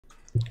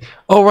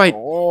Oh right.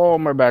 Oh,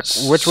 we're back.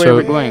 Which way are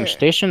we So going?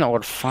 Station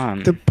or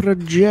fun? The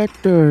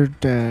projector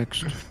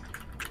text.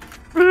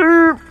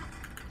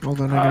 Hold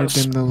on, I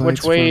gotta dim the lights.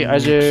 Which way, for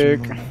Isaac?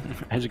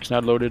 maximum- Isaac's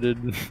not loaded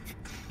in.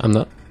 I'm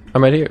not.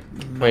 I'm right here.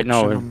 Wait,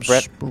 no, maximum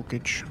Brett.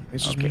 spookage.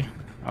 This is Okay. me.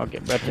 Okay,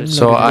 Brett is.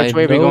 So I Which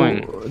way are we know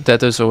going? that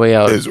there's a way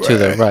out This to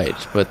the way.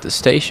 right, but the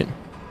station.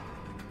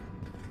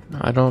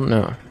 I don't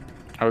know.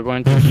 Are we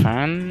going to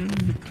fan?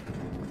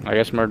 I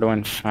guess we're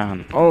doing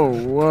fan. Oh,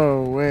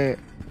 whoa, wait.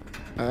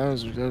 That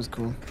was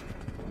cool.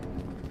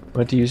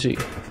 What do you see?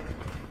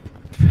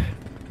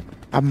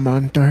 A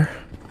mounter.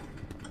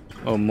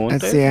 Oh, I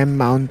Monte? see a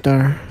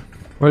mounter.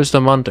 Where's the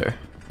Munter?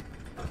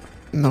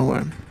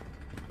 Nowhere.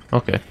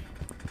 Okay.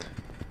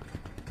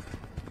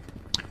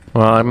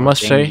 Well, I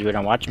must Things say, you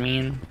don't watch me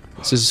in.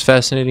 this is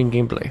fascinating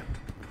gameplay.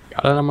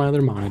 Got it on my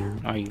other monitor.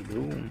 Oh, you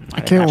do. I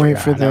can't wait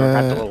for the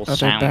little other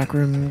sound.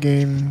 backroom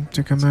game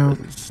to come out.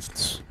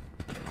 It's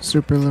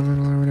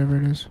Superliminal or whatever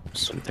it is.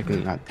 I'm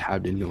technically not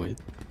tabbed into it.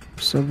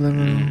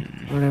 Subliminal,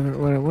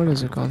 whatever. What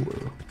is it called?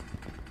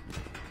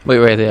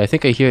 Wait, I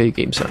think I hear your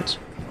game sounds.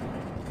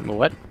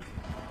 What?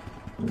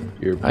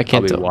 You're I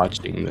can't probably tell.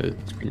 watching the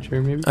screen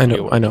share, maybe? I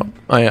know.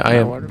 I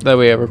am. what- That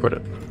way I record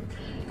it.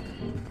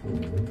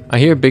 I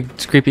hear big,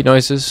 creepy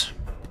noises.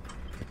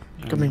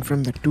 Coming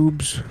from the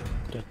tubes.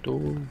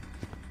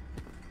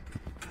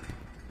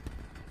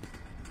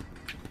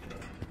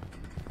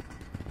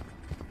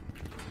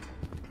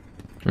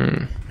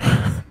 Hmm.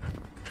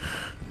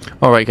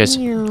 Alright, guys.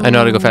 I know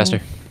how to go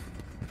faster.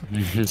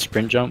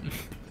 Sprint jump.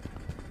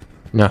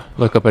 No,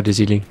 look up at the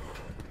ceiling.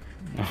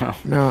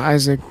 No,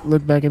 Isaac,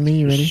 look back at me.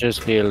 You It's ready?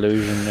 just the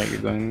illusion that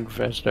you're going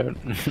faster.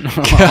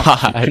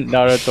 God.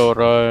 Naruto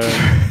run.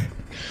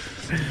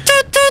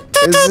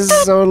 This is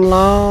so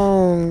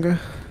long.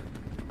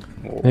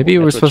 Maybe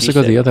we're That's what supposed she to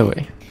go the said. other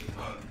way.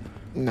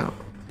 No.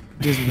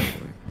 There's no way.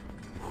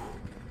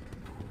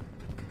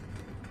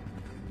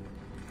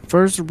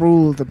 First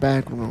rule of the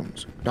back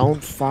rooms.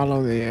 Don't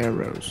follow the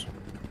arrows.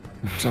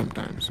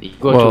 Sometimes. You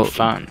go Well, to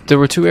fun. There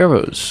were two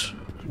arrows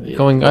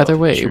going either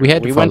way. True. We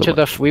had to we went to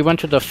follow the we went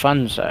to the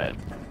fun side.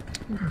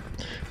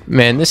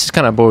 Man, this is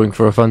kind of boring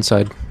for a fun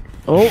side.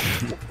 Oh,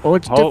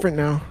 it's Oh. different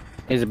now.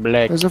 It's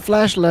black. There's a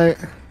flashlight.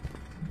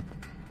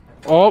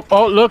 Oh,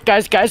 look,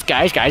 guys,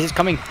 it's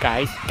coming.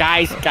 Guys,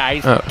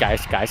 Oh.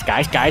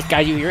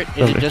 guys, you hear it?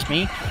 Is it Okay. just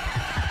me?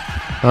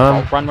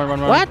 Oh, run.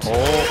 What?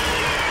 Oh,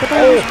 But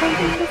I was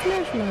holding the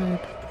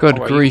flashlight. Good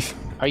Oh, are grief.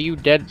 are you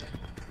dead?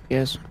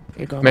 Yes,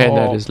 it got Man, me.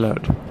 that Oh. is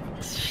loud.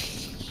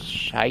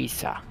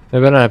 Scheisse. There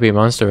better not be a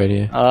monster right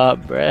here.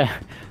 Bruh.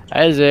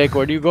 Isaac,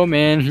 where do you go,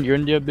 man? You're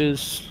in the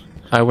abyss.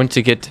 I went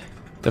to get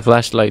the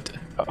flashlight.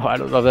 Oh, I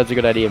don't know if that's a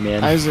good idea,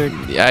 man. Isaac,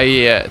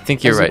 I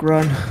think you're Isaac,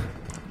 right. run.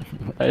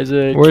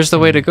 Isaac, Where's the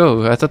way to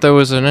go? I thought there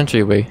was an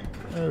entryway.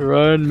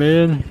 run,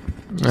 man.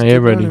 I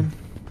am ready. Running.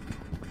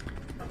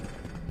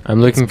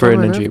 I'm looking for an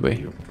coming after entryway.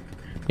 you.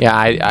 Yeah,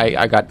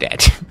 I got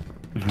that.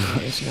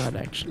 It's not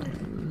actually.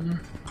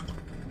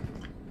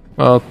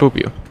 Well, poop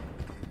you.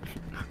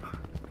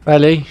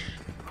 Vale,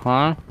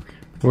 Huh?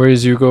 where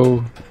is you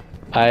go?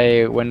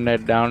 I went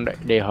down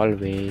the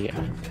hallway.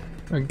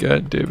 Oh,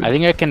 God damn I it.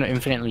 think I can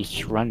infinitely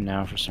run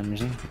now for some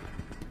reason.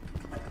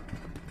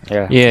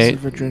 Yeah. Yeah, Save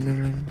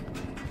adrenaline.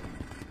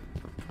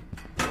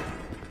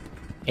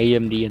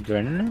 AMD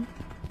adrenaline.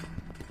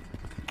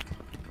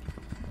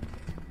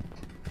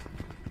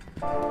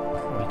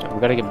 Wait, we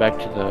gotta get back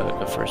to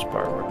the first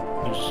part where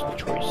there's the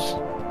choice.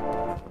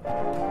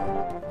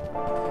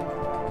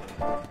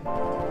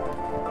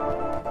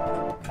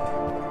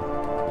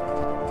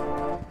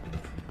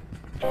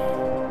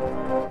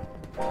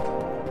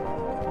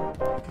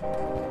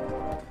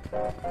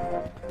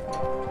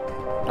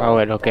 Oh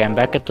wait, okay, I'm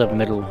back at the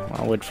middle.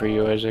 I'll wait for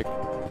you, Isaac.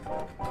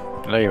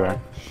 There you are.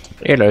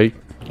 hello.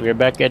 We're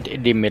back at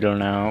the middle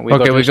now. We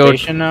Okay, go to we the go-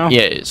 station now?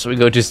 Yes, we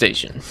go to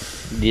station.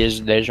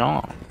 Des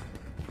gens.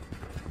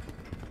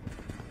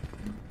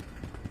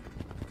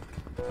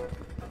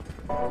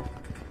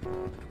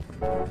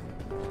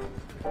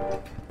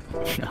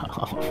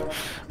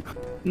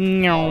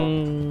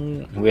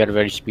 No. We are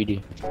very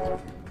speedy.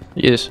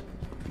 Yes.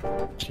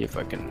 See if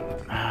I can.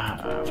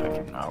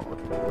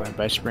 Went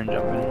by sprint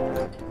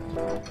jumping.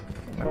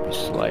 Might be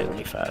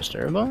slightly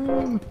faster, but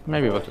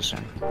maybe about the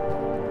same.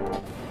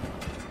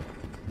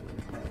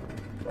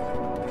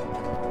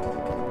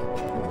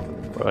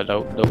 Bro,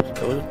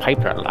 those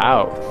pipes are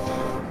loud.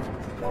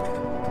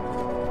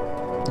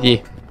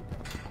 Yeah.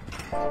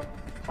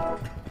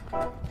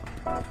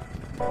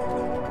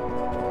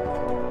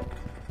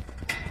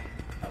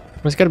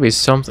 There's gotta be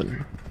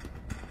something.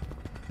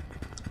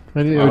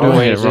 What are you Oh, doing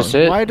wait, here, is this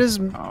wrong? it? Why does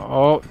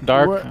Oh,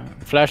 dark. What?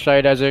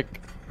 Flashlight, Isaac.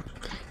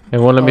 It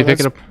won't let me Oh, pick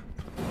it that's-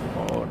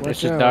 up. Oh, this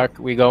Watch is out. dark.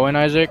 We going,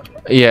 Isaac?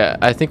 Yeah,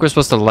 I think we're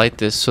supposed to light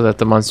this so that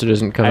the monster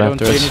doesn't come I don't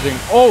after see us. anything.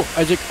 Oh,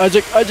 Isaac.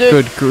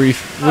 Good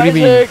grief. What do you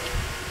mean? Isaac!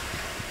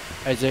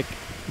 Isaac,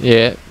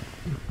 Yeah,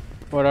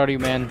 where are you,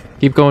 man?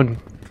 keep going.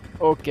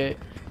 Okay.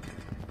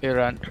 We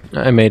run.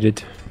 I made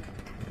it.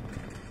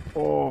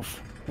 Oh,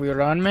 we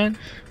run, man?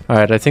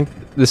 Alright, I think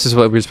this is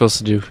what we're supposed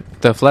to do.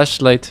 The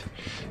flashlight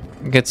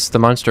gets the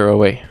monster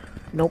away.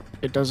 Nope,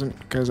 it doesn't,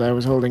 because I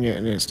was holding it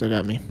and it still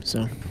got me,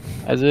 so.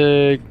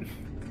 Isaac.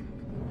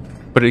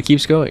 But it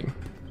keeps going.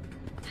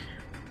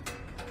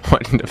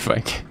 What in the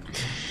fuck?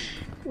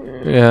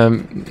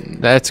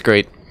 That's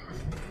great.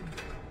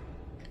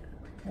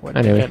 What,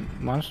 Anyway. did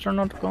that monster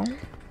not go?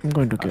 I'm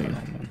going to kill you.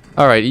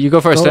 Alright, you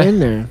go first, Go eh? in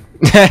there.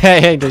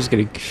 Hey, just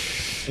kidding.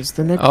 It's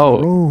the next Oh.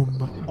 room.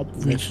 It's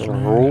Obviously.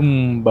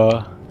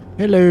 Roomba.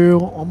 Hello,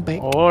 I'm back.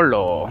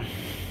 Hello.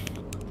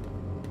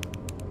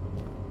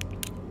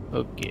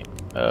 Okay.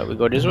 We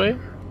go this way?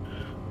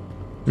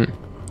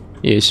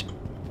 Yes.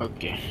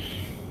 Okay.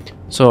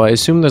 So I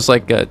assume there's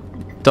like a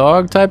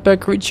dog type of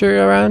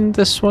creature around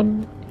this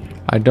one?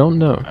 I don't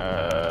know.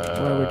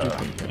 Why would you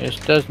think that?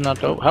 It does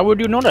not. Oh, how would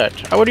you know that?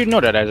 How would you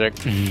know that, Isaac?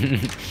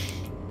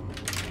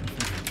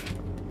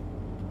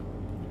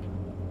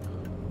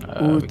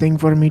 Ooh, thing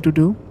for me to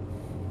do?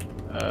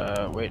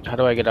 Wait, how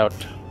do I get out?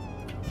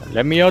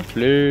 Let me out,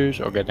 please.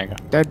 Okay, thank you.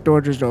 That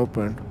door just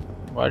opened.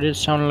 Why did it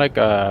sound like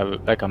a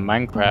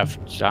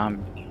Minecraft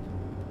zombie?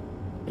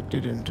 It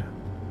didn't.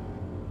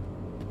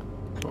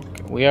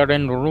 Okay, we are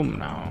in the room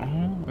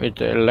now with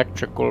the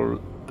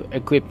electrical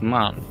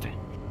equipment.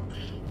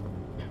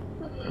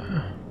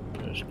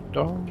 Just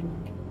door.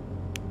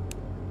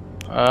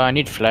 I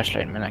need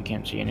flashlight, man. I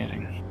can't see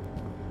anything.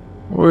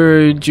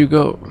 Where'd you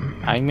go?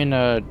 I'm in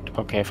a.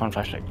 Okay, I found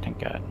flashlight. Thank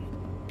God.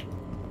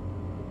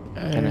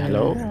 And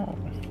hello.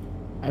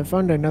 I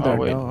found another Oh,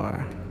 wait.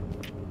 door.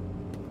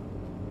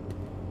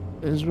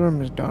 This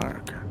room is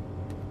dark.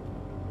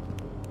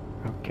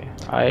 Okay.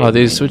 Are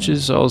these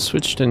switches all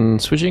switched and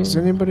switching? Does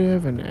anybody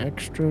have an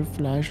extra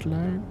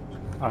flashlight?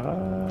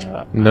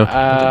 No.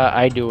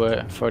 I do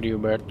it for you,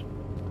 Bert.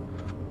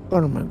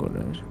 Oh my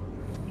goodness.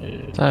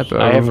 Type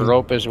I have of-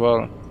 rope as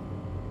well.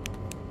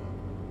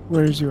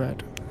 Where is you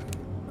at?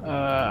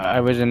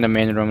 I was in the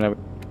main room.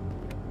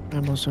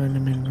 I'm also in the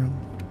main room.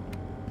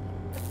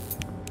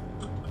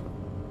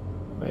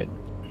 Wait.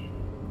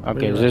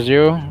 Okay, Wait, is this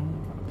you,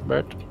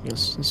 Bert?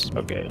 Yes, this is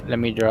me. Okay, let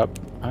me drop.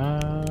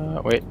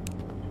 Wait.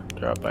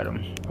 Drop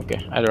item. Okay,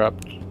 I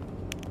dropped.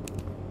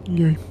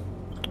 Yay.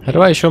 How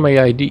do I show my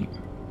ID?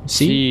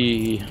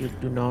 See? You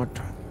do not.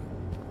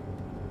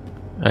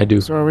 I do.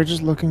 So are we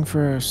just looking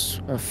for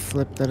a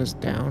flip that is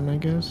down, I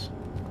guess?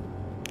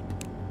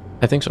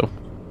 I think so.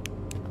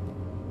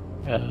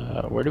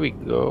 Where do we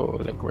go?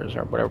 Like, where's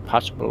our whatever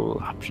possible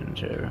options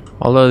here?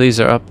 All of these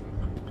are up.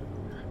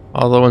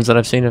 All the ones that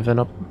I've seen have been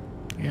up.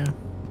 Yeah.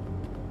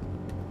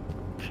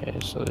 Okay,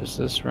 so there's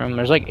this room.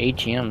 There's like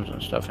ATMs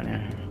and stuff in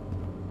here.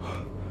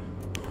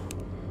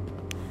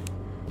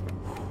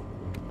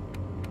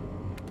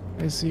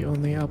 I see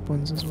only up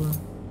ones as well.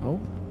 Oh?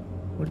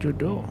 What'd you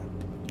do?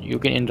 You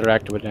can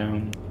interact with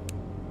them.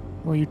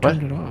 Well, you What?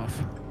 turned it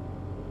off.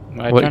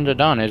 I What? turned it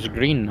on. It's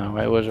green now.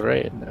 It was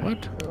red.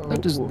 What?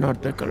 That is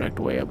not the correct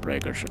way a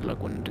breaker should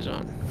look when it is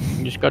on.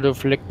 You just gotta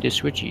flick the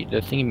switchy.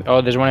 The thing.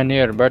 Oh, there's one in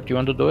here. Bert, you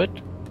want to do it?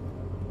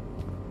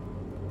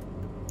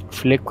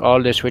 Flick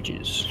all the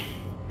switches.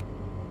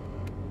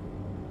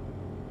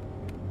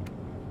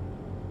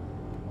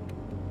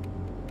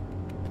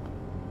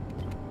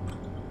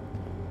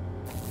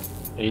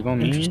 There you go,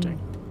 me. Interesting.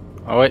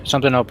 Oh wait,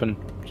 something opened.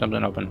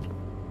 Something opened.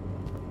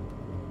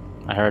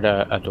 I heard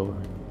a door.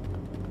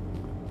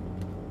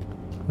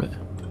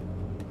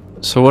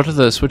 So what do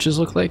the switches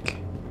look like?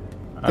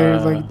 They're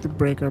Uh, like the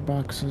breaker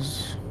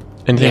boxes.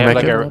 They Anything have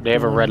like like it? they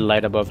have a red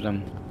light above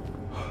them,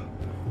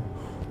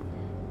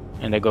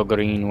 and they go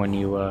green when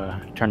you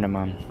turn them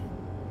on.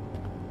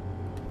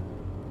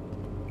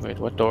 Wait,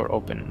 what door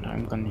opened?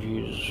 I'm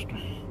confused.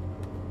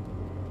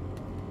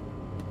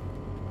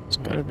 It's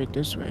gotta be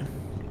this way.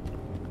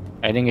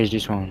 I think it's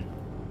this one.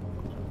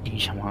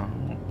 This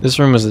one. This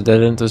room is a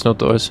dead end. There's no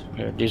doors.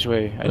 Yeah, this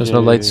way. There's no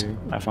lights.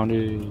 I found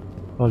it.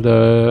 Hold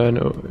on.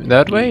 No,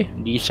 that way?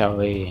 This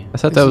way. I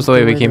thought This that was is the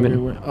way we that came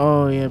in. went.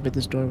 Oh yeah, but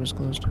this door was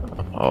closed.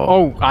 Oh.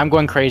 Oh, I'm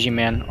going crazy,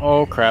 man.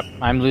 Oh crap,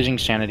 I'm losing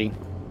sanity.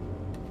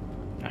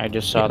 I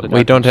just saw the.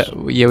 We don't darkness.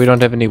 have. Yeah, we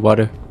don't have any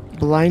water.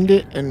 Blind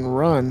it and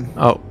run.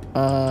 Oh.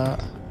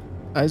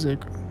 Isaac.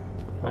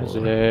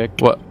 Isaac,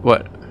 What?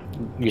 What?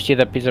 you see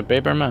that piece of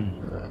paper, man?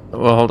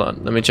 Well, hold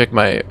on. Let me check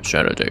my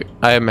sanity.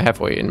 I am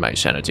halfway in my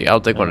sanity.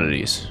 I'll take one of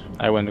these.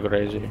 I went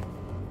crazy.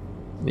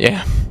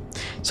 Yeah.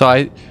 So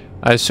I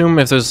assume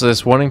if there's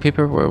this warning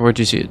paper, where'd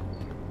you see it?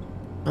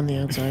 On the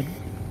outside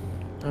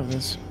of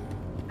this.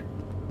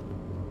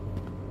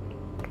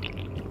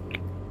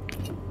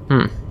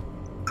 Hmm.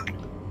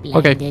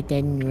 Okay. Blind it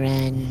and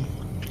run.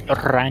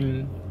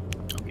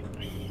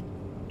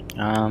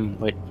 Run.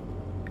 Wait.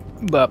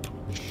 Bup.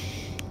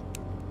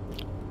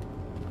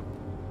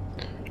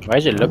 Why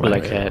does it look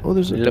like that? Oh,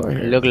 there's a look, door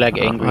here. look like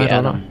angry I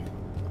don't Adam.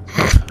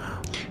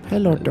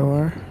 Hello,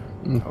 door.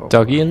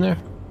 Doggy in there?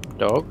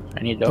 Dog?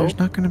 Any dog? There's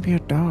not gonna be a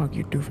dog,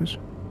 you doofus.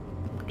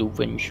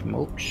 Doofin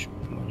smokes.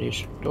 What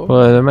is dog?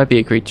 Well, there might be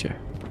a creature.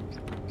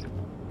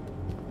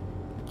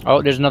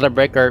 Oh, there's another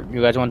breaker.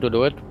 You guys want to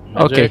do it?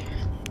 Okay.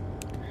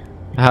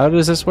 How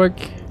does this work?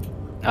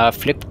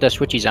 Flip the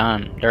switches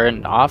on. They're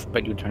off,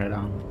 but you turn it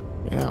on.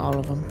 Yeah, all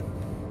of them.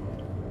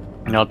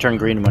 And I'll turn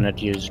green when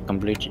it is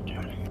completed.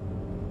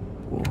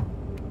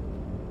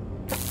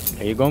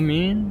 There you go,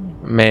 man.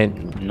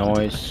 Man,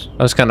 Noise.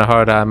 that was kind of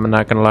hard. I'm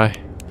not gonna lie.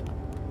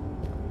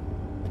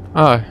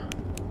 Oh.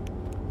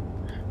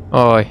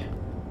 Oh.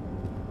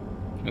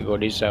 We go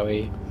this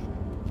way.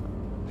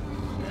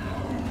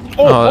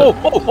 Oh.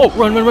 Oh!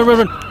 Run!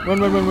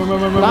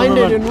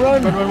 Blinded and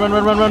run.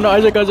 Run!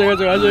 Isaac! Well,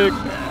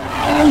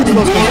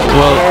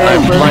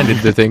 I blinded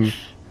the thing.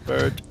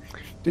 Bird.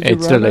 Did you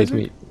It still run, ate Isaac?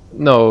 me.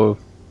 No,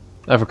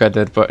 I forgot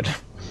that part.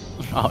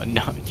 Oh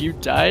no, you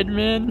died,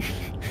 man.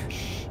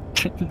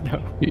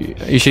 No.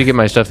 You should get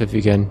my stuff if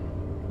you can.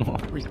 I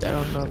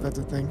don't know if that's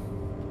a thing.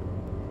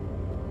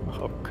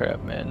 Oh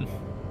crap, man.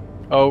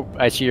 Oh,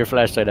 I see your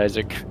flashlight,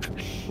 Isaac.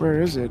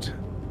 Where is it?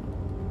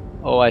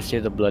 Oh, I see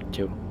the blood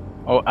too.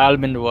 Oh,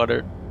 almond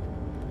water.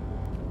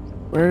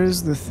 Where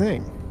is the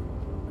thing?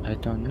 I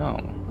don't know.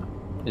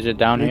 Is it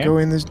down Can we here? go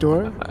in this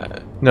door?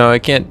 No, I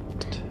can't.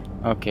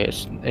 Okay,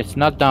 it's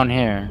not down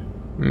here.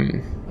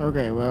 Mm,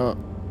 Okay, well,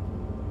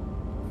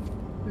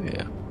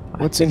 yeah.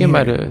 what's I in think it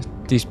might here? have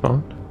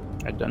despawned.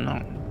 I don't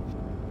know.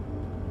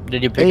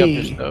 Did you pick up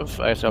your Hey. stuff?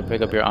 I saw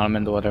pick up your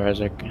almond water,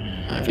 Isaac.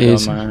 If you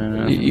Is, don't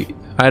mind.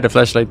 I had a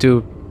flashlight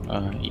too.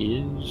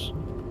 Is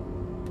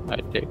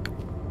I think,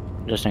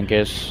 just in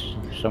case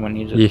someone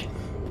needs it. Yeah.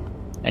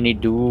 Any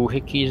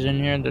doohickeys in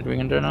here that we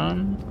can turn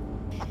on?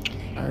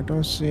 I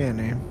don't see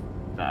any.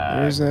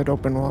 Where's that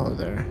open wall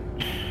there?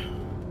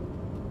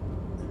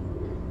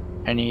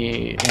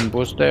 Any in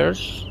both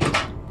stairs?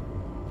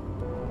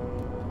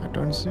 I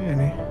don't see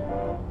any.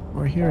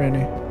 Or hear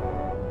any.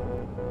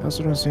 I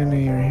also don't see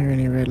any or hear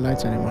any red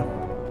lights anymore.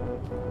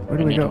 Where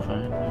do we need to go?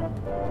 find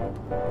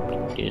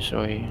them. This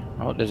way.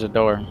 Oh, there's a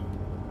door.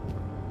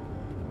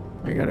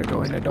 We gotta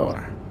go in the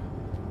door.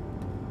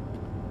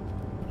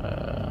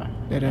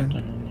 Dead end.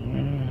 nothing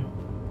in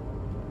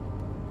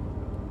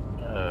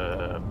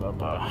here.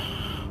 Baba.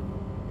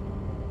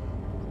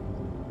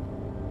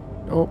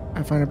 Oh,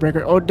 I found a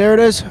breaker. Oh, there it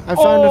is. I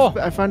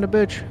found a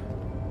bitch.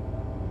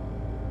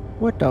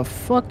 What the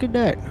fuck is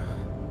that?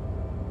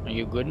 Are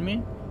you good,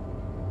 me?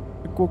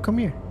 Well, come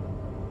here.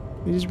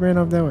 He just ran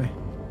up that way.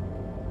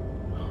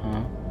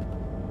 Huh?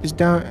 It's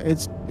down.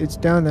 It's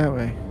down that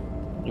way.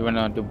 You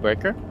wanna do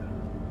breaker?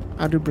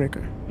 I'll do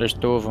breaker. There's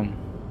two of them.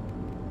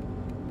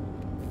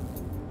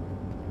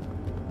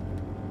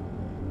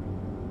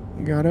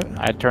 You got it.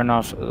 I turn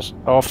off.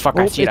 Oh fuck!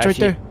 Oh, I see it. it's I right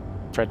see there. it.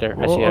 It's right there.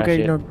 I Oh, see it. I okay,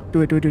 see no, it.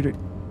 do it.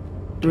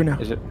 Do it now.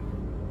 Is it?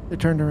 It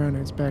turned around.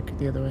 It's back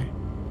the other way.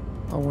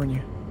 I'll warn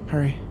you.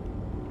 Hurry.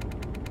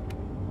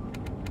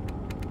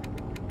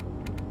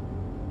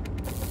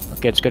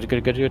 Okay, it's good.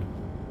 Good.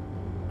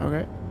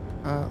 Okay.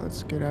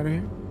 Let's get out of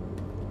here.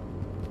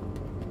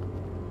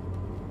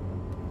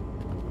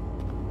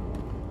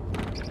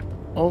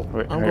 Oh,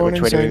 I'm going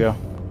Which way do we insane. go?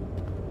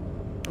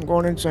 I'm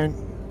going insane.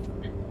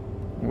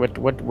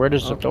 Where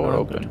does the Open, door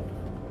open. open?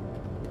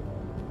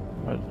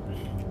 What?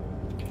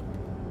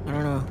 I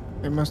don't know.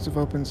 They must have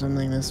opened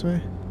something this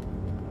way.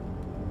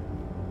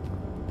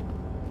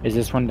 Is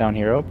this one down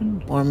here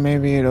open? Or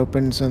maybe it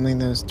opened something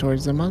that's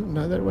towards the month.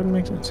 No, that wouldn't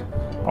make sense.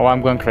 Oh,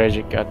 I'm going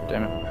crazy. God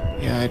damn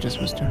it. Yeah, I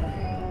just was too.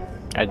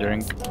 I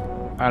drink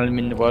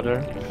almond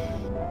water.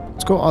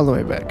 Let's go all the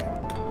way back.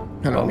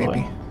 Hello, All the maybe.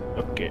 way.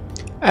 Okay.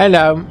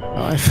 Hello.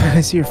 Oh,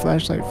 I see your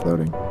flashlight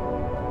floating.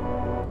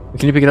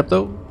 Can you pick it up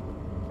though?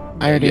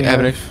 I already You have,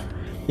 have it.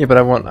 Yeah, but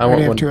I want I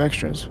already have one. 2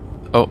 extras.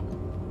 Oh,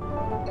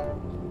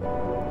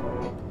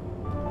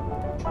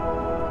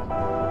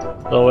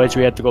 Otherwise,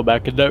 we have to go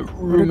back in that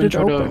room did and it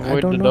try to open? I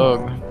avoid don't the know.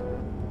 dog.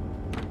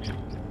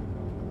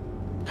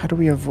 How do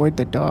we avoid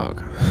the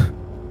dog?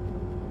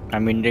 I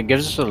mean, it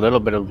gives us a little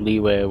bit of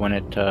leeway when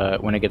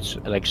it gets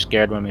like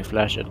scared when we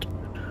flash it.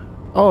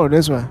 Oh,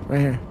 this one. Right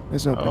here.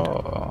 It's open.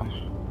 Oh.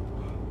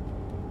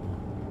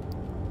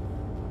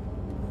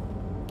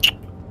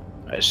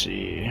 I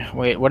see.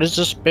 Wait, what does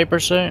this paper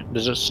say?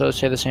 Does it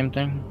say the same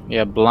thing?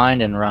 Yeah,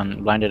 blinded and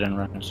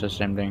run. It's the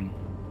same thing.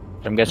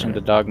 I'm guessing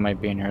the dog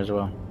might be in here as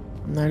well.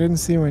 I didn't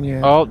see one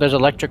yet. Oh, there's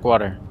electric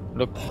water.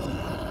 Look.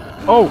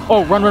 Oh,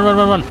 run.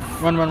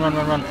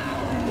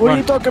 What are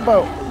you talking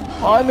about?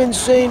 I'm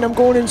insane. I'm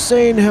going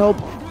insane. Help.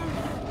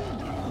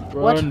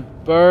 What? Run,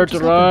 Bert, What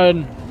just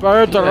run.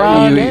 Bert,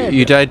 run.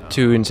 you died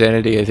to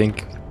insanity, I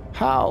think.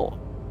 How?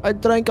 I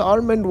drank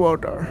almond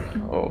water.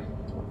 Oh,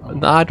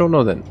 no, I don't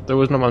know then. There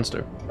was no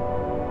monster.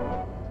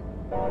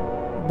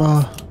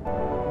 Bah.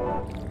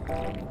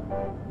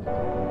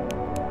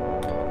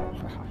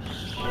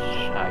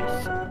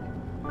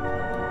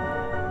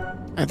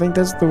 I think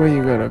that's the way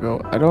you gotta go.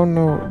 I don't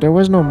know. There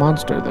was no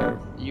monster there.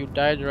 You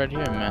died right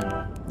here,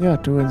 man. Yeah,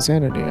 to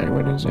insanity. I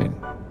went insane.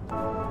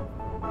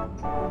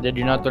 Did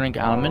you not drink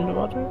almond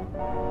water?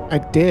 I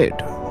did.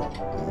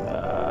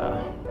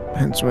 Uh,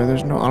 Hence why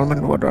there's no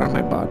almond water on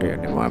my body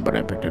anymore, but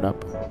I picked it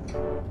up.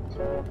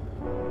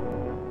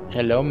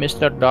 hello,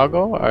 Mr.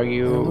 Doggo? Are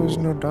you... There was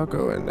no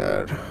doggo in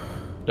there.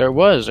 There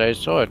was. I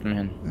saw it,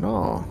 man.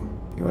 No,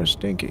 you are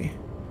stinky.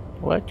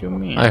 What do you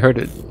mean? I heard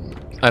it.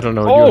 I don't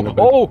know. You in the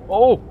back.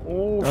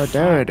 Oh,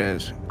 there it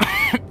is.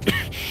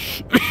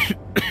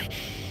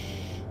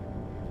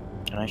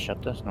 Can I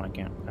shut this? No, I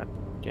can't. God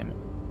damn it.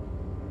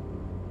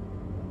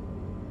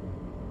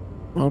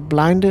 Well,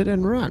 blind it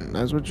and run.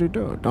 That's what you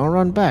do. Don't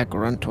run back.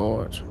 Run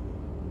towards.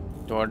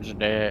 Towards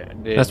the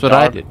That's what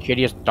I dog, did.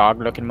 hideous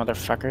dog-looking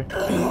motherfucker.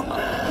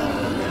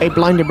 Hey,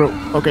 blinded, bro.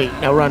 Okay,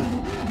 now run.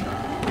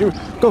 Here,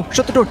 go.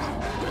 Shut the door.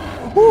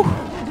 Woo.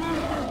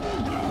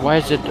 Why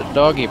is it the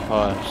doggy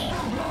paws?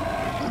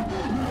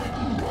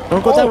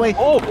 Don't go that way.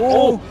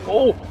 Oh.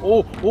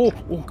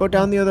 Go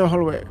down the other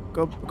hallway.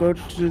 Go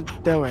to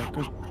that way.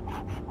 Go.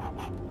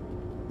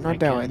 Not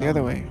that way. The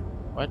other way.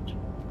 What?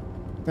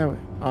 That way.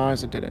 Oh,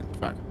 it didn't.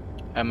 Fuck.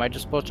 Am I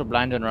just supposed to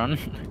blind and run?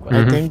 What?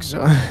 I think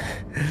so.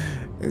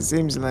 It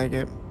seems like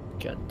it.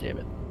 God damn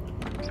it.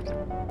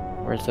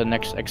 Where's the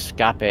next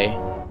escape?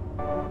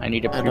 I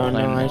need to I don't know,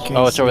 pre-plan I this. can't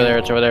Oh, it's over see there,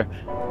 it. it's over there.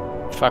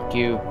 Fuck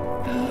you.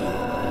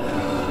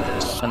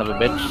 Son of a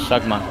bitch.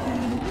 Sugma.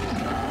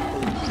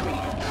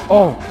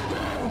 Oh!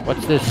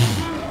 What's this?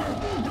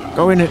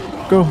 Go in it.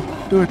 Go.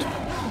 Do it.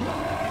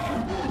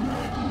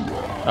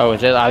 Oh,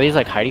 are these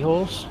like hidey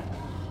holes?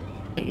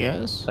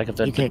 Yes. Like if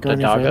the, You can't go the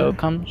any doggo further?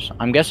 comes?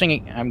 I'm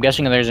guessing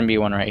there's gonna be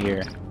one right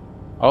here.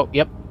 Oh,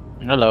 yep.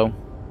 Hello.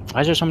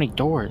 Why is there so many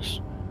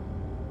doors?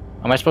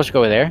 Am I supposed to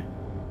go there?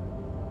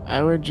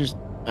 I would just.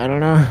 I don't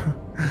know.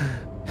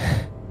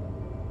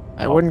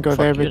 I Oh, wouldn't go fuck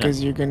there you then.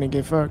 because you're gonna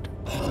get fucked.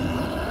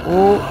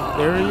 Oh,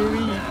 there you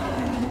be.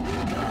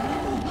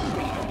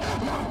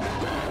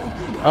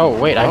 Oh,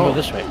 wait, I can Oh. go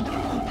this way.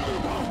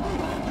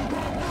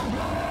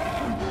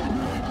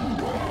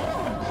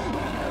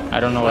 I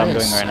don't know what I'm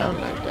doing right now.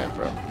 Like that,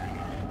 bro.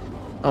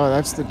 Oh,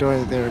 that's the door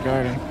that they were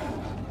guarding.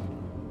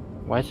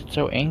 Why is it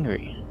so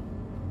angry?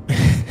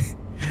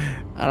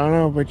 I don't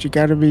know, but you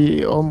gotta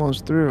be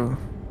almost through.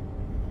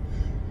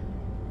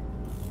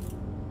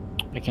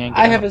 I can't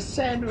get out. a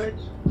sandwich.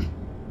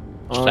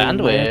 Oh, you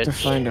might have to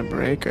Sandwich. find a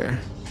breaker.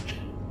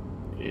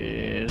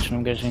 Yes,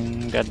 I'm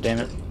guessing. God damn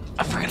it.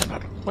 I forgot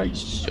about my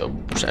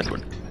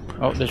sandwich.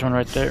 Oh, there's one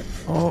right there.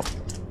 Oh,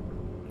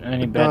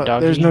 Any bad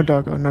doggy? there's no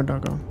doggo. No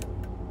doggo.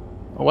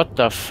 What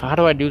the f? How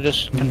do I do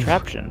this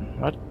contraption?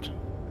 What?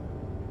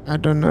 I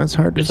don't know. It's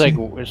hard to It's see.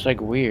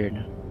 like weird.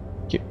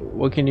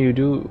 What can you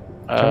do?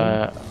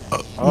 No,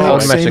 Oh,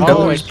 it same connects.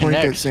 colors. it Point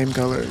at connects. same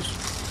colors.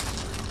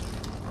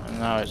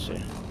 Now I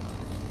see.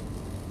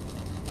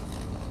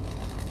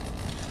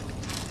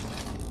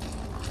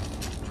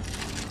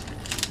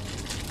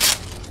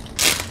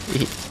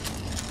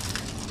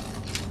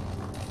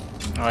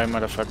 Oh, I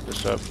might have fucked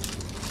this up.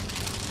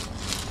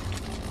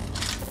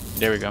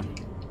 There we go.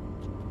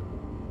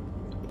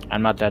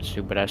 I'm not that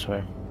stupid, I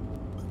swear.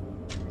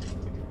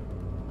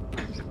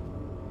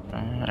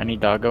 Any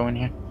doggo in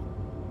here?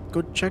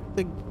 Go check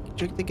the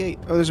gate.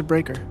 Oh, there's a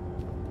breaker.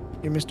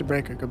 You missed a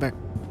breaker. Go back.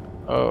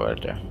 Oh,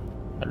 right there.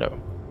 Hello.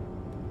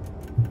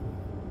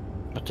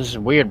 But this is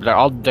weird. They're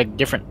all like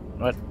different.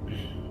 What?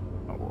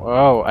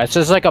 Whoa! It's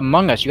just like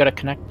Among Us. You gotta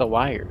connect the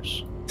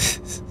wires.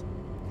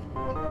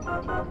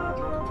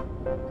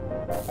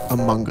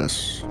 Among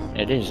Us.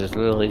 It is. It's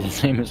literally the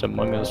same as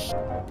Among Us.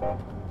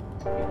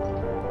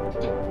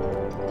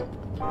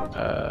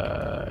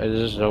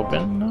 Is this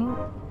open?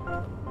 No.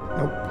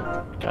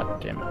 Nope.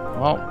 God damn it.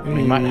 Well,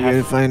 we You might gotta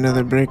have. find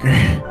another breaker.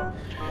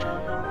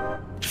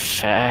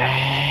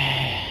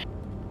 I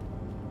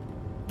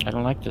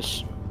don't like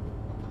this.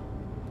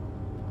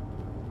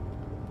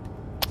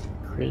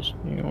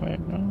 Crispy wait,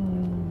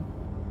 no.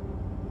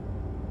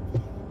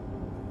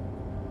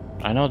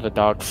 I know the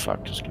dog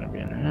fuck is gonna be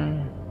in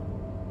here.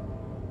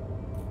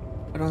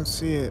 I don't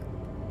see it.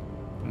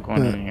 I'm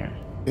going in here.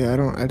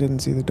 Yeah, I didn't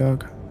see the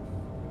dog.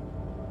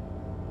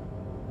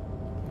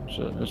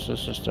 So this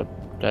is just a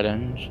dead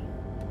end.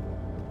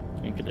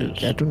 I think it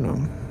is. I don't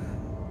know.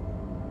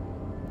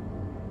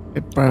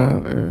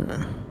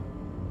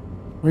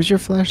 Where's your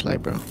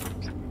flashlight, bro?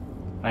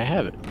 I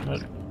have it.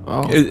 But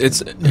Oh,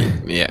 It's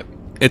yeah.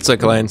 It's like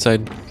blind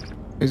side.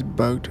 it's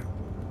bugged.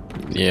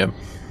 Yeah.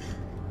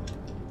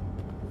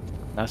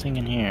 nothing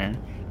in here.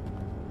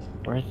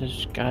 Where's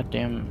this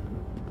goddamn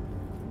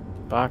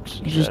box?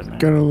 You just instead, man?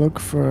 gotta look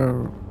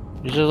for.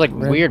 This is like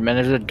Red- weird, man.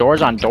 There's the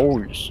doors on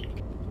doors.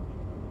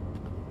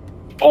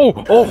 Oh!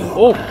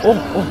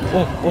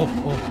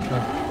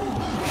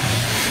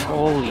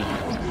 Holy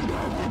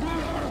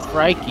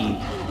crikey!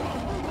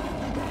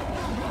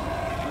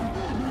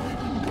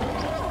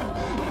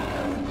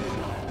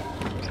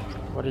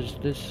 What is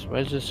this? Why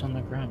is this on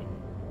the ground?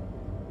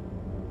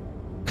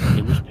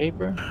 Is this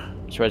paper?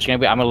 So it's gonna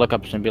be. I'm gonna look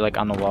up. It's gonna be like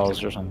on the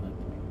walls or something.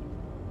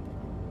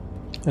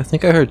 I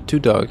think I heard 2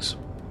 dogs.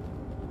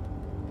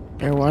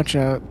 Hey, watch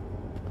out.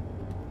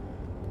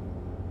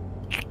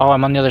 Oh,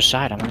 I'm on the other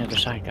side. I'm on the other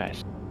side,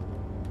 guys.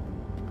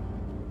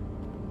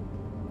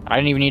 I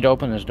didn't even need to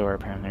open this door,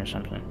 apparently, or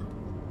something.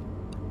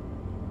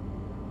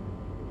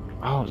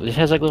 Oh, this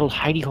has like little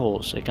hidey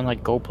holes. It can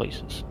like go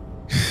places.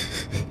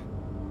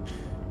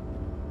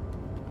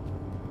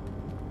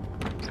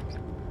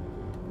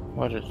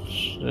 What is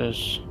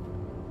this?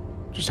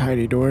 Just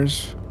hidey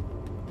doors.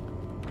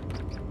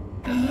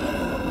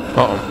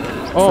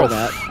 Uh-oh. Oh, For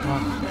that.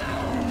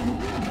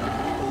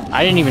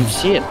 I didn't even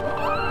see it.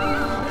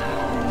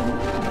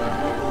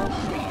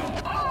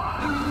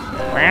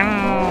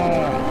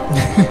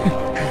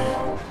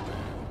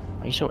 Why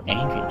are you so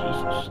angry,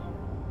 Jesus?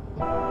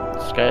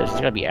 This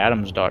gotta be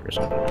Adam's dog or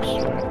something. I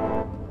swear.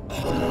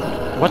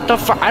 What the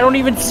fuck? I don't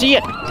even see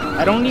it!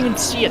 I don't even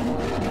see it!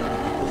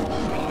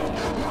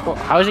 Well,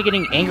 how is it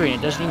getting angry and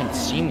it doesn't even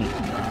see me?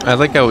 I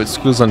like how it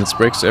squeals on its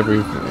brakes every,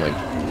 like,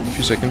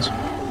 few seconds. Am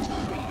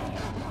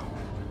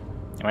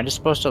I just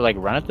supposed to, like,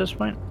 run at this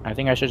point? I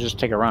think I should just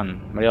take a run.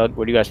 What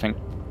do you guys think?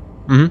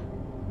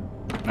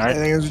 Mm-hmm. I Alright.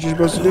 think that's what you're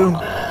supposed to do.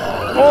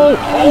 Oh!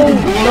 Oh,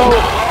 no!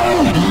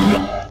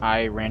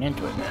 I ran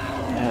into it.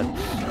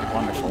 That's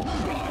wonderful.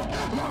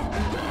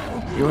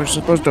 You were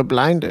supposed to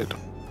blind it.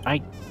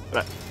 I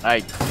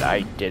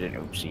did an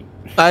oopsie.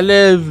 I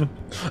live!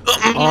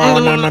 Oh,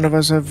 no, none of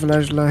us have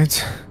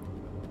flashlights.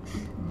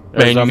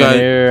 There's Man, some you got- in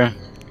here.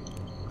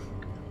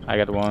 I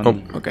got one.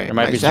 Oh, Okay, There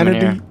might my be some in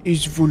here. sanity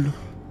is full.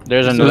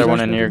 There's another one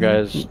in here,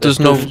 guys. There's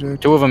no...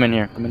 Two of them in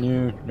here. Come in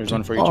here. There's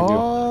one for each of you.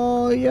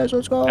 Oh, yes,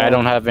 let's go. I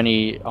don't have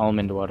any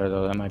almond water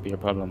though. That might be a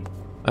problem.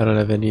 I don't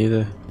have any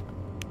either.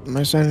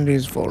 My sanity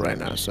is full right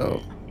now,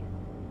 so...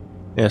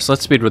 Yes,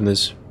 let's speedrun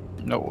this.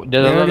 No, the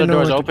already other know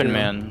door's what to open, do.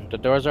 man. The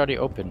door's already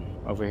open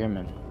over here,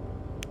 man.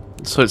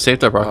 So it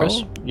saved our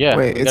progress? Oh. Yeah.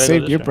 Wait, we it gotta go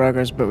saved this your way.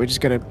 progress, but we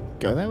just gotta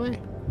go that way?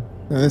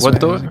 No, this What way,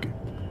 door? I think.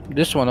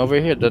 This one over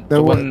here. The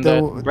The one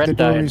that the Brett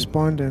door died.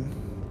 respawned in.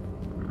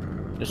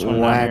 This one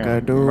down here.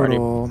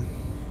 Whack-a-doodle.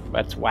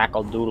 That's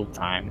whackle-doodle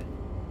time.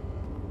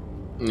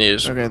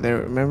 Yes. Okay, there.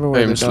 Remember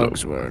where I'm the slow.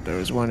 dogs were? There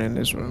was one in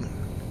this room.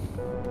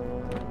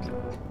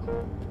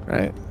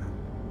 Right.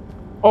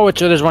 Oh,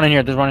 there's one in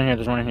here. There's one in here.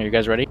 There's one in here. You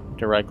guys ready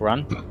to like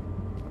run?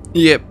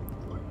 Yep.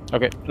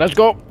 Okay, let's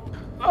go.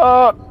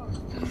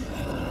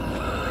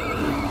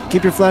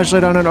 Keep your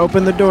flashlight on and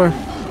open the door.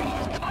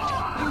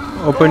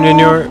 Open in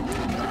your...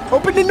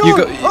 Open the door! You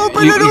go...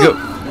 Open you, the you door! go...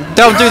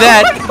 Don't do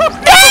that!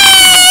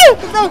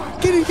 No!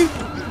 Get it, get it.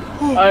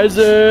 Oh,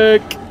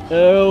 Isaac,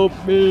 help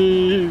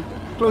me.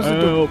 close the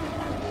door.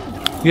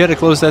 Help. You had to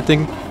close that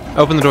thing.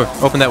 Open the door.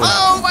 Open that one.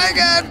 Oh my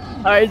god!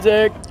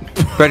 Isaac.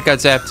 Brett got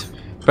zapped.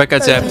 Brett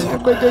got zapped.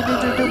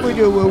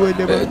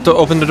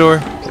 Open the door.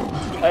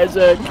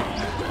 Isaac.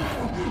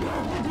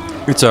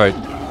 It's alright.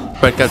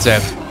 Brett got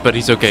zapped, but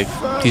he's okay.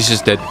 He's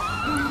just dead.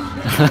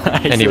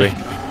 Anyway.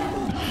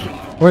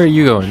 Where are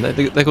you going?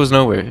 That goes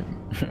nowhere.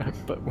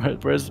 But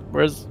where's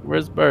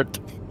Bert?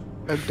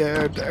 I'm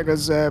dead. I got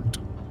zapped.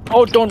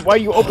 Oh, don't! Why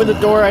you open the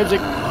door,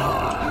 Isaac?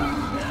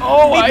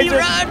 Oh, Maybe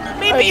Isaac! run!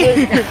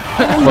 Maybe!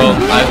 Well,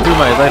 I threw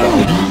my light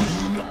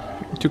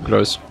on. Too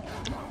close.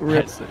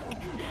 Isaac.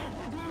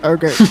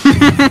 Okay.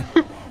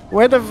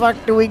 Where the fuck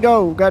do we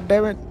go? God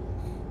damn it.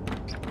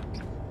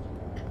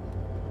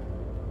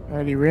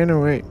 Alright, he ran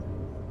away.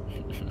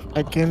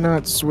 I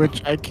cannot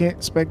switch. I can't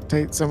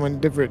spectate someone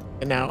different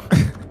now.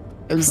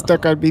 I'm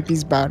stuck on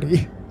BP's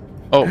body.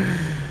 Oh.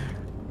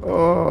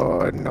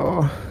 Oh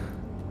no.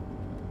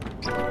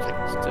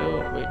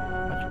 Still, wait.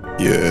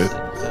 Yeah.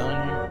 Still in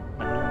here?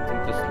 I don't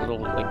think this little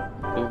like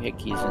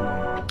doohickey's in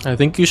there. I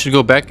think you should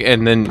go back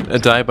and then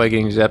die by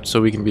getting zapped so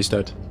we can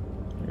restart.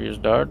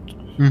 Restart.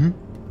 Mm-hmm.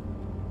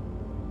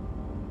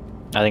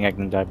 I think I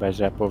can die by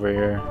zap over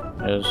here.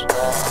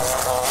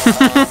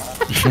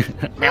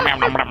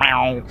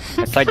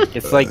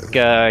 It's like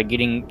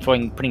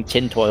putting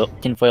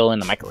tinfoil in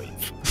the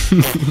microwave.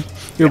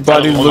 Your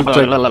body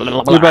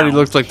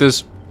looks like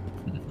this.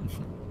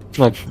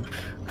 Like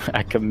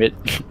I commit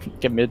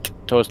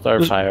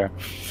toaster fire.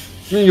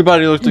 your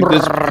body looks like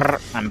this.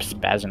 I'm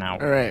spazzing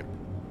out. Alright.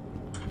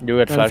 Do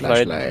it, Got a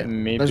flashlight. flashlight.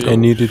 Maybe. Let's I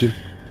need to.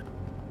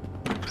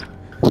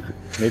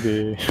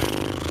 Maybe.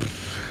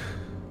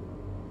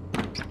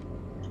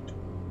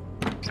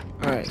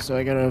 Alright, so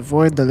I gotta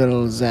avoid the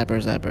little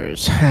zappers.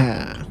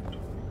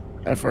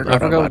 I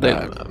forgot what about they.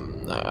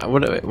 that.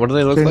 What do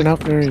they look They're like?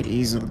 not very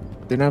easy.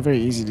 They're not very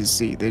easy to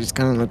see. They just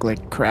kind of look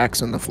like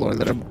cracks on the floor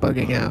that are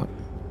bugging out.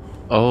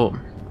 Oh.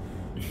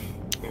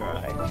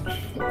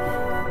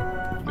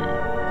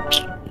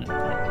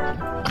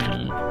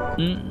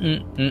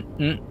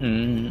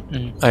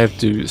 I have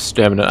to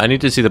stamina. I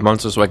need to see the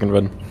monster so I can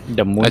run.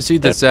 The moon I see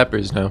the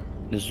zappers now.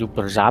 the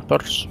super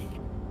zappers.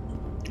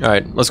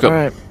 Alright, let's go.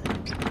 Alright.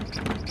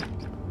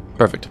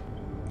 Perfect.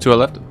 To our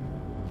left.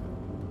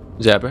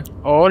 Zapper.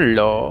 Oh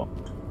no.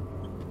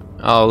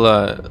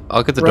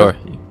 I'll get the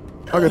Right. door.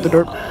 I'll get the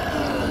door.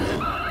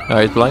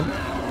 Alright, blind.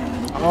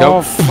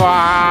 Oh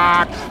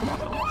fuck!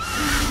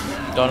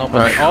 Don't open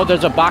Alright. it. Oh,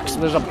 there's a box.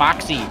 There's a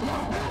boxy.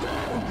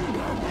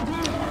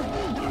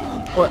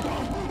 What?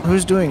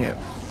 Who's doing it?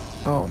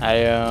 Oh.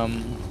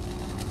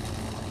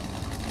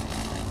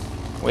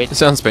 Wait. It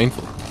sounds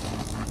painful.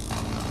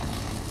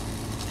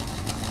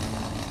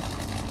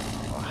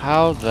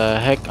 How the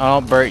heck?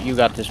 Oh, Bert, you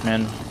got this,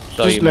 man.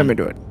 So Just you, let man. me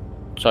do it.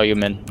 So you,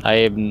 man. I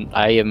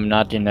am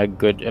not in a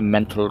good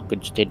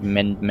good state,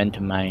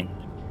 mental mind.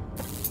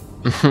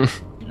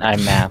 I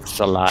maths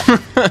a lot.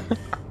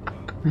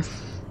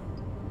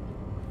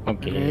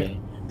 Okay.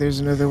 There's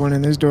another one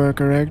in this door,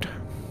 correct?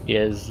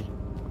 Yes.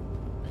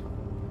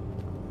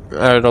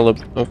 Alright, I'll look.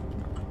 Oh.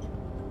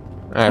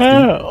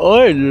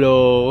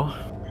 Hello.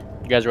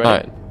 You guys ready?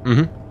 Alright.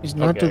 Mm-hmm. He's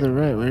not to Okay. the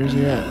right. Where is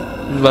he at?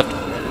 Left.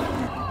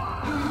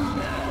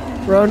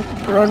 Run,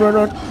 run, run,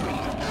 run.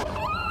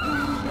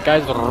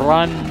 Guys,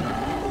 run.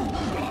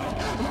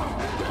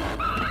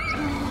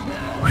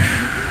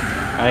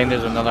 I think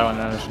there's another one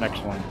on this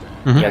next one.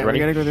 Mm-hmm. You guys Alright, we ready?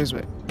 gotta go this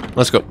way.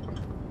 Let's go.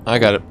 I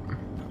got it.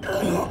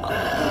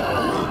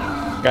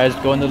 Guys,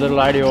 go in the little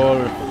ID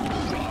hole.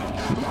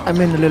 I'm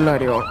in the little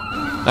audio.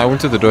 I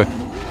went to the door.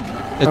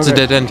 It's a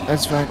Okay, dead end.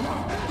 That's fine.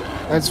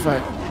 That's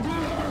fine.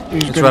 You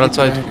just It's gotta right get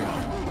to outside. the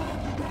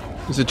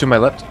radio. Is it to my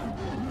left?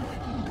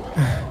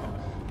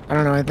 I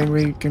don't know. I think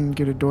we can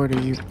get a door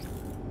to you.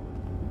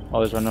 Oh,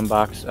 there's one in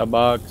box. A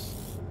box.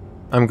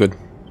 I'm good.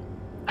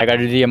 I gotta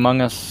do the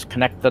Among Us.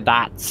 Connect the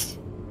dots.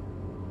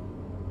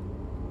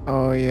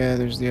 Oh yeah,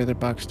 there's the other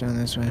box down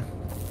this way.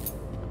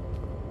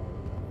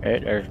 Okay,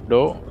 there's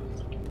door.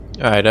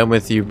 Alright, I'm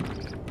with you.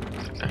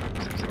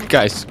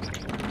 Guys.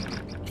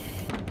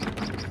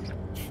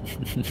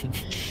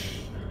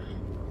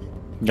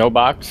 No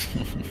box.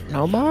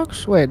 No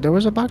box? Wait, there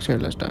was a box here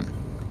last time.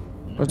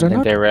 Was I there think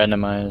not? they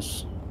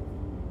randomize.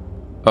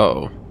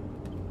 Oh.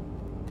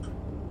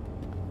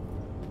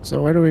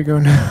 So where do we go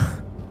now?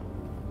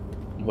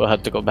 We'll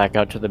have to go back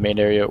out to the main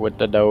area with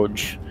the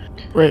Doge.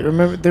 Wait,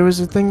 remember there was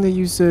a thing that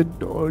you said,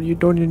 oh, you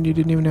didn't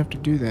even have to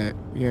do that.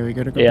 Yeah, we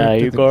gotta go Yeah, back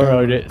to you the go dome.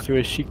 around it through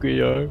a secret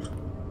door.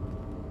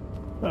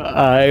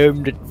 I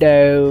am the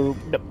dog,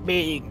 the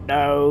big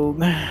dog.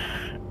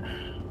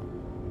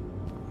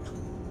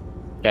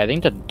 Yeah, I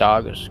think the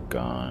dog is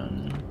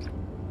gone.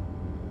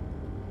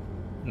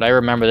 And I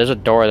remember there's a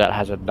door that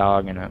has a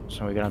dog in it,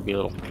 so we gotta be a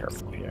little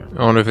careful here.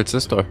 I wonder if it's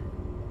this door.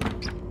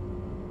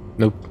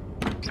 Nope.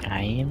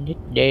 I am the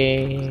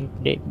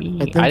dog, the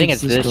big. I I think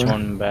it's it's this this door.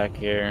 one back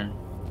here.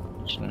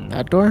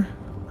 That door?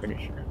 Pretty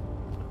sure.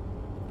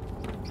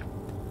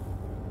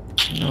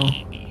 No.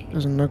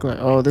 Doesn't look like.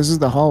 Oh, this is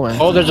the hallway.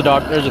 Oh, there's a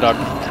dog. There's a dog.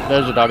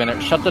 There's a dog in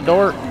there. Shut the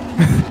door.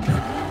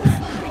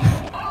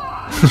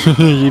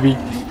 Yippee.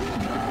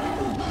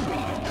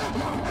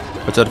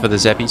 What's out for the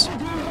zappies?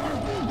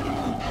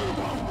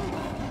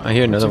 I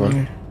hear What's another in one.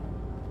 here?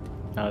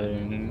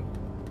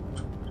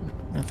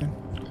 Nothing.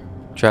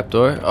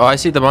 Trapdoor. Oh, I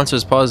see the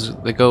monster's paws.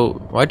 They go.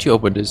 Why'd you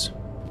open this?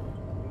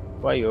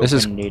 Why you This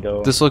is- open the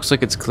door? This looks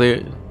like it's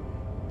clear.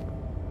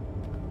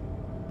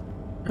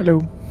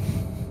 Hello.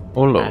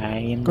 Oh no.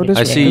 Go this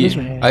I way, go this see.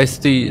 way. I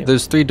see.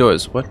 There's 3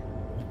 doors. What?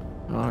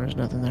 Oh, there's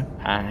nothing there.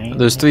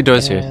 There's 3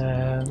 doors here.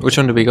 Which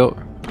one do we go?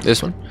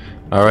 This one.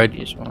 All right.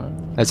 This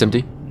one. That's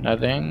empty.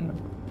 Nothing.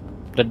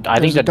 I think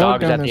There's a the dog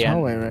dog's down at this the end.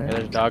 hallway, right? Yeah,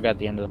 there's a dog at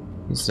the end of the.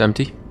 This is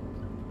empty.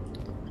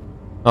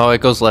 Oh,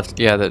 it goes left.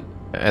 Yeah, that.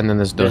 And then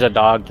there's door. There's a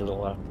dog to the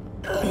left.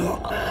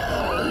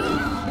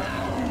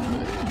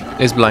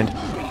 It's blind.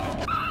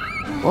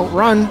 Well,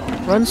 run.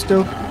 Run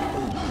still.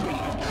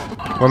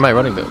 Where am I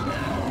running though?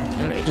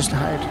 Just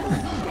hide.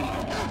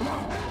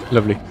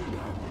 Lovely.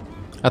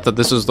 I thought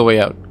this was the way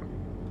out.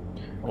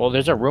 Well,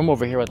 there's a room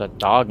over here with a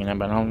dog in it,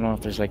 but I don't know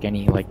if there's like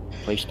any like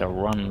place to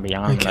run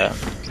beyond that.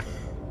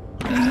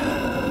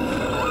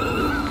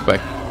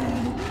 Back.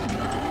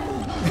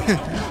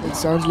 It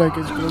sounds like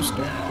it's close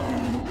to.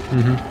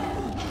 Mm-hmm.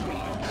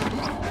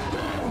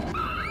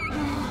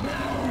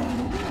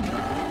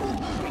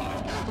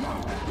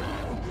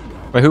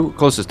 Wait, who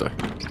closed this door?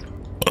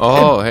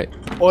 Oh, hey.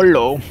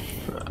 Hello.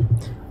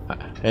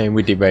 Hey,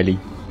 we did Riley.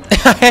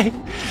 Hey.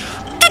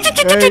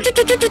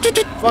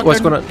 What's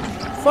going on?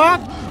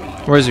 Fuck!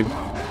 Where is you?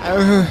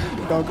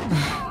 Dog.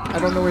 I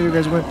don't know where you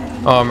guys went.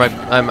 Oh, I'm right.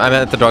 I'm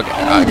at the dog.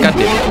 God damn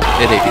it.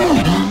 It ate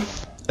me.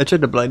 I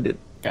tried to blind it.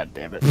 God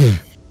damn it.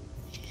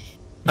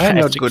 I'm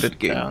not good at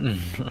game. Down.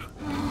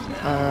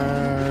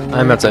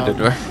 I'm outside the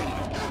door.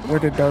 Where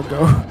did dog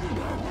go?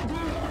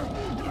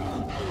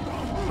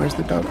 Where's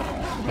the dog?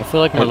 I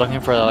feel like we're looking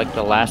for like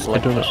the last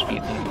electricity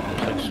thing.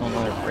 There's like some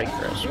other breaker,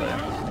 I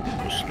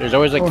swear. There's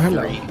always like Oh,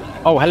 hello. 3.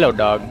 Oh, hello,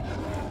 dog.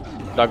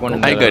 Dog went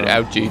in I the got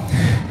other room.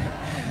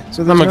 ouchie.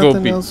 So there's I'ma go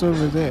nothing be- else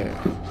over there.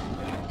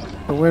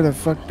 But where the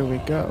fuck do we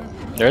go?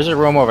 There's a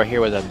room over here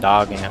with a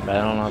dog in it, but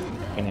I don't know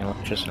if any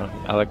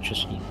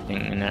electricity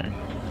thing in there.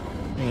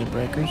 Any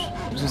breakers?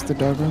 Is this the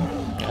dog room?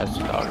 Yeah, that's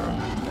the dog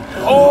room.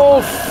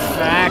 Oh,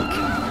 fuck!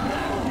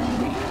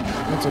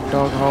 That's a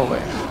dog hallway.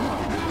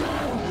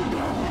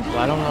 Well,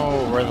 I don't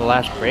know where the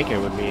last breaker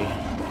would be.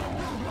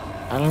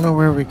 I don't know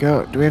where we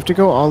go. Do we have to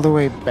go all the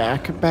way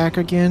back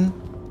again?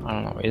 I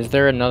don't know. Is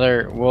there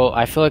another? Well,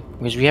 I feel like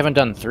because we haven't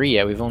done 3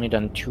 yet. We've only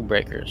done 2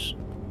 breakers.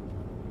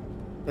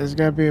 There's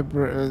gotta be a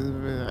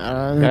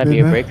Gotta be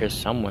a breaker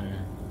somewhere.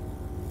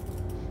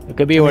 It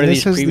could be one of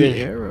these this has previous.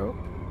 the arrow.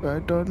 I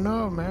don't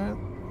know, man.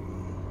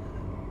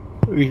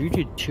 We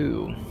did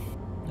 2.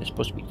 There's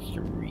supposed to be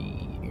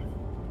 3.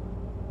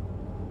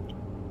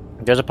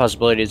 There's a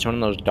possibility it's one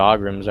of those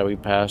dog rooms that we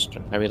passed,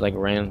 that we like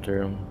ran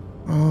through.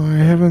 Oh, I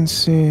haven't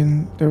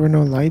seen. There were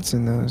no lights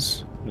in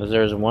those. But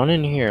there's one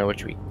in here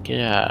which we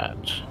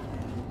got.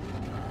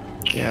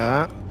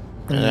 Yeah.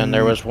 And then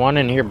there was one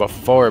in here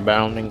before, but I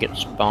don't think it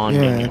spawned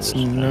in Yeah, here it's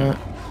this time. not.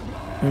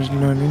 There's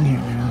none in here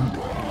now.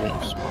 It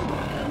didn't spawn.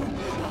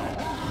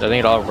 I think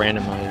it all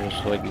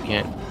randomizes, so like you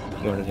can't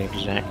go to the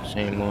exact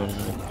same one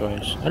like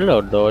twice. Hello,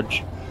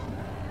 Dodge.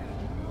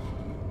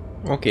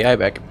 Okay, I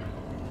back.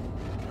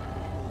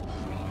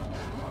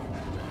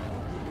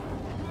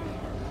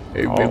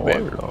 Hey, Oh, baby.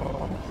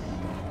 hello.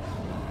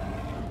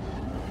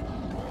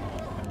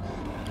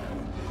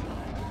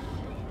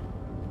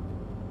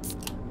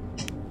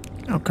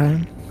 Okay.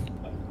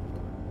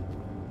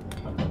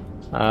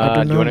 Do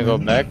you want to go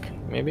man. back,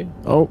 maybe?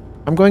 Oh,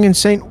 I'm going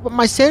insane.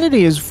 My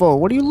sanity is full.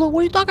 What are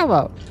you talking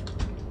about?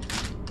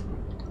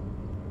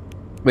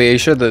 Wait, you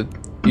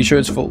sure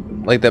it's full?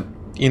 Like that,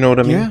 you know what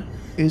I mean? Yeah,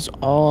 it's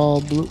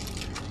all blue.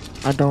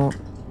 I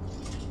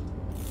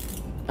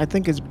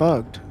think it's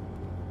bugged.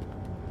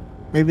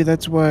 Maybe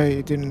that's why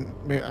it didn't.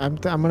 I'm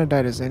gonna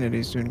die to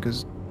sanity soon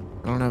because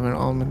I don't have an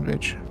almond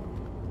bitch.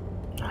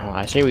 Oh,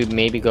 I say we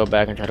maybe go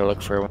back and try to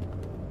look for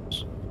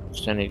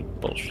sanity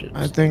bullshit.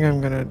 I think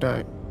I'm gonna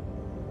die.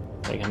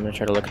 Like, I'm gonna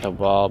try to look at the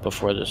wall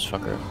before this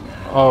fucker.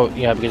 Oh,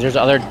 yeah, because there's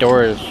other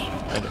doors.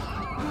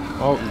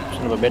 Oh,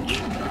 son of a bitch.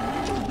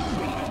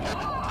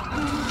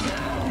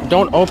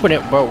 Don't open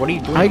it, bro. What are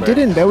you doing, I bro?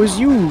 didn't. That was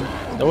you,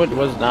 No, it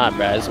was not,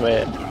 bro. I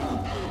swear.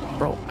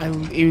 bro.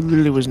 It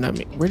literally was not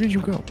me. Where did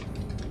you go?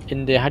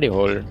 In the hidey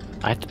hole.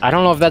 I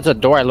don't know if that's a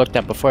door I looked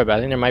at before, but I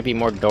think there might be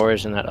more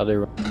doors in that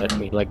other room that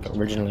we, like,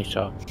 originally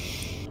saw.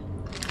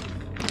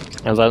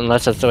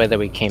 Unless that's the way that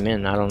we came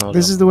in. I don't know.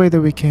 This is the way that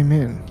we came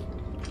in.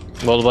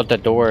 Well, what the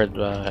door,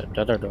 the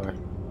other door?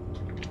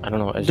 I don't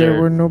know.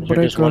 There were no is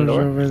there just one breakers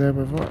door? over there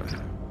before.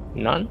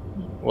 None?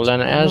 Well,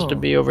 then it has to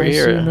No, be over I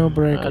here. see no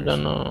breakers. I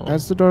don't know.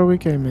 That's the door we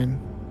came in.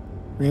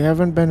 We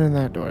haven't been in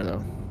that door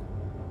though.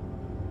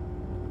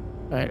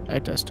 Alright, I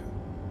test.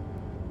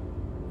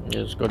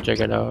 Just go check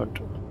it out.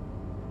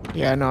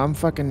 Yeah, no, I'm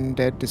fucking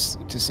dead to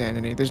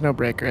sanity. There's no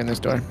breaker in this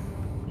door.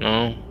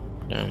 No?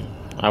 Damn.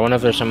 I wonder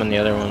if there's some in the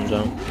other ones,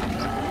 though.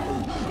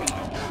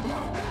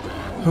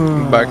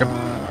 Back up.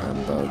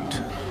 I'm bugged.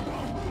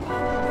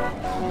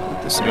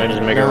 You might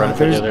just make a run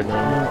for the other door.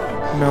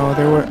 No,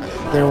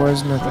 there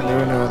was nothing. There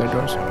were no other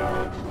doors.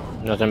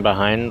 Nothing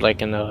behind,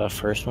 like in the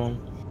first one?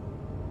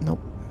 Nope.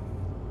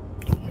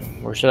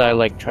 Where should I,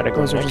 like, try to go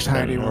Those are next just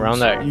then? hidey Around ones.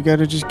 that... You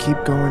gotta just keep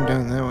going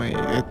down that way.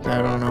 I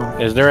don't know.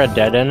 Is there a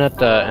dead end at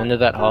the end of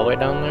that hallway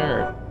down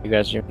there? Or you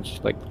guys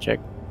just, like, check?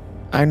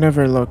 I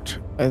never looked.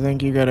 I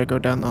think you gotta go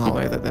down the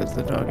hallway that's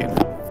the dog in.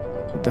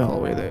 The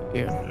hallway that,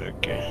 yeah.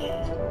 Okay.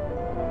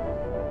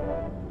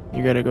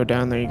 You gotta go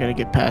down there. You gotta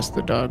get past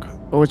the dog.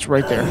 Oh, it's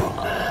right there.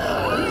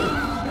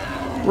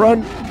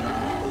 Run!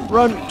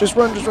 Run! Just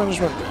run, just run, just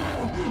run.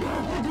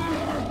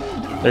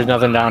 There's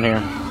nothing down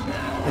here.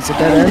 It's a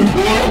dead end?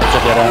 It's a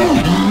dead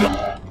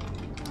end.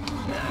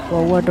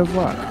 Well, what the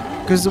fuck?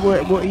 Because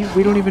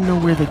we don't even know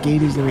where the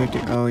gate is that we have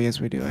to... Oh, yes,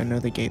 we do. I know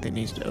the gate that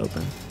needs to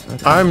open.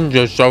 Okay. I'm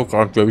just so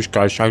confused,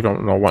 guys. I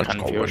don't know what's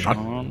going on.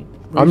 Confusion.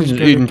 I'm We're just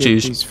gonna eating get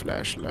cheese. These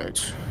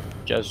flashlights.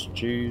 Just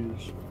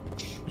choose.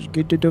 Just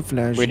get to the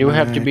flashlight. We do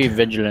have to be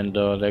vigilant,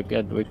 though. Like,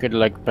 we could,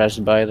 like, pass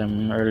by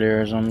them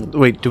earlier or something.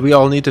 Wait, do we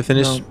all need to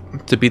finish No.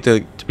 to beat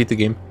the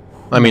game?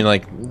 I mean,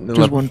 like,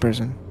 Just one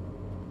person.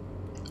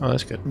 Oh,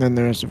 that's good. And then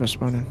the rest of us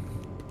spawn in.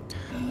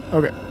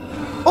 Okay.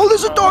 Oh,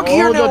 there's a dog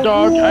here Oh, now! the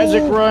dog! Whoa.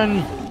 Isaac,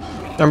 run!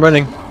 I'm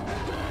running.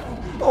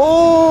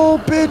 Oh,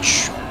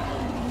 bitch!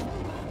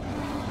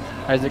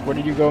 Isaac, where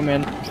did you go,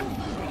 man?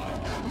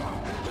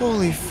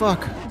 Holy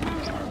fuck.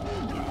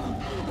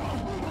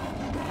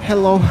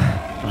 Hello.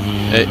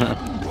 Hey.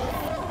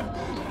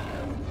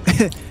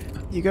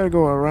 You gotta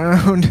go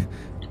around.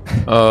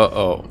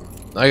 Oh.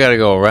 I gotta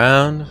go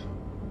around.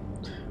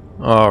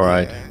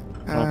 Alright.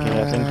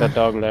 Okay, I think that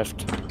dog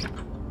left.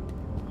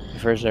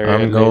 First area.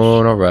 I'm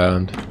going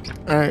around.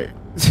 Alright.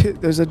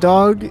 There's a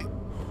dog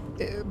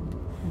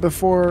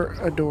before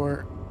a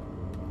door.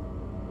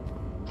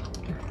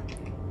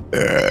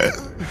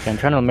 I'm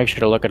trying to make sure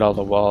to look at all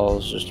the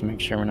walls just to make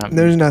sure we're not.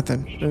 There's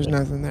nothing. There's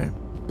nothing there.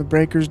 The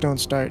breakers don't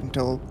start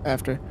until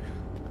after.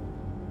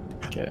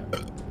 Okay.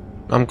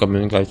 I'm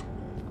coming, guys.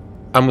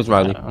 I'm with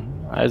Riley.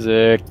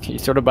 Isaac,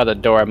 he's sort of by the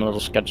door. I'm a little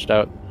sketched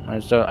out. I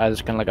was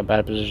kind of like a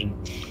bad position.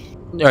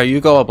 Yeah,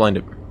 you go. I'll blind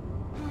it.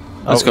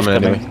 That's he's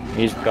coming anyway.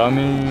 He's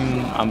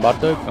coming. I'm about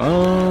to.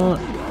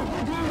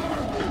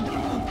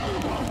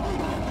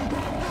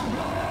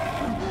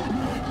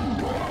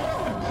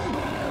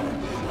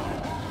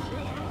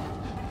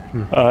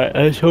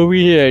 Let's hope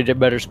we hit a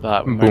better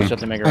spot. We might Boom. just have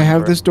to make a I run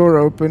have for this door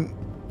open.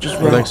 Just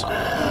Oh, run. thanks.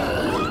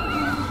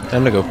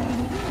 Time to go.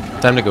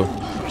 Time to go.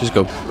 Just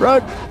go.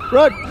 Run!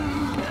 Run!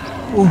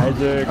 Ooh. it.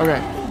 Isaac.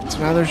 Okay. So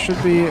now there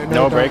should be No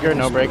another breaker. dog in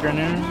No this- breaker in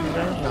there.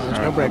 No, there's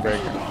no breaker.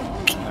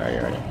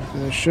 Alright.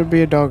 There should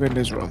be a dog in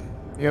this room.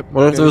 Yep.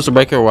 What if there was a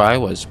breaker where I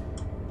was?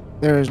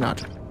 There is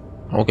not.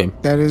 Okay.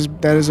 That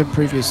is a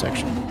previous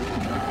section.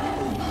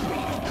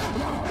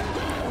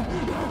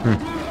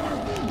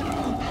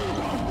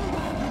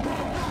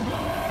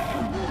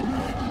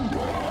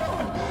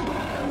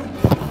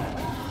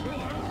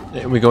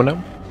 We go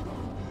now?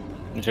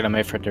 He's gonna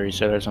make for it to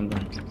reset or something.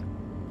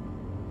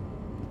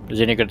 Is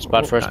there any good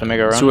spot for us to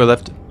make a run? Sewer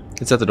left.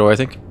 It's at the door, I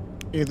think.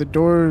 Yeah, the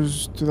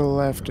door's to the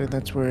left, and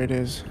that's where it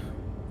is.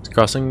 It's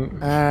crossing.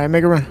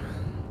 Make a run.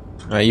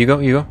 Alright, you go,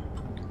 you go.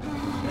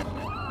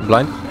 I'm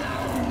blind.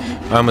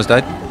 I almost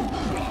died.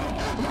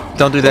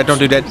 Don't do that, don't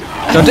do that.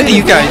 Don't do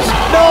you guys!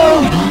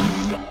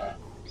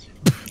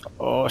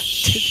 Oh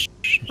shit.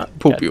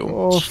 Poop you.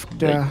 Oh,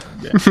 yeah.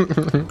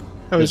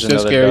 That was There's so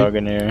another scary. dog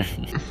in here.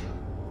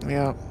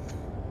 Yeah.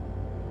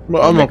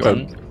 Well, I'm Make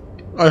okay. one.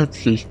 I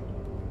see.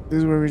 This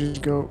is where we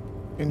just go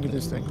into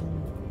this thing.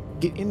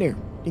 Get in there.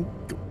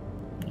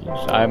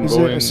 Yes, I'm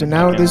going. So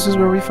now this is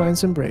where we find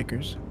some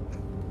breakers.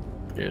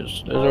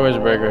 Yes, there's always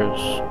breakers.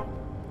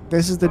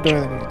 This is the door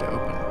that needs to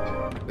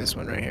open. This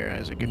one right here,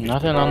 Isaac. If you-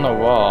 Nothing on the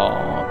wall.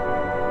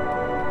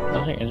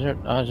 Nothing.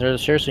 Is there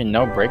seriously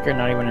no breaker?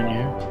 Not even in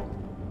here.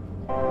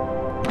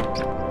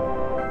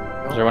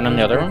 Is there one in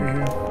the other one? Breaker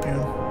here, yeah.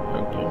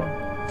 Okay.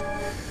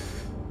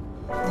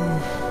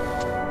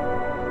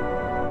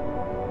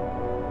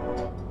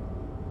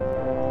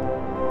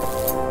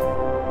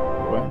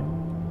 Well,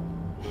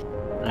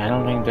 I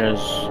don't think there's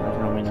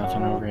really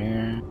nothing over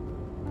here.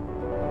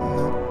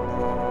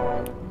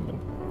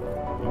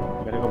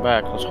 We gotta go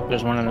back. Let's hope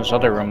there's one in this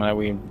other room that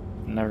we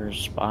never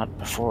spot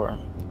before.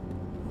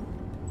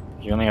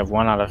 You only have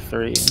 1 out of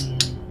 3.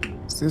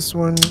 This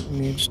one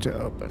needs to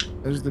open.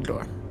 There's the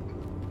door.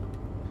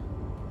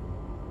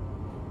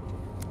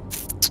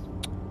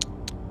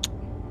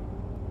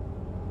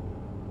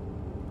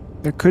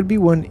 There could be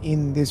one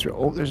in this room.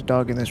 Oh, there's a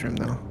dog in this room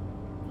though.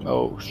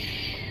 Oh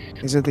shh.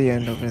 He's at the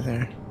end over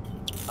there.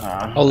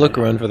 I'll look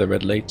around for the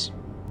red lights.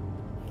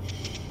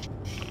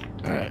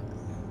 Alright.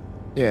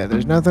 Yeah,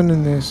 there's nothing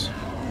in this.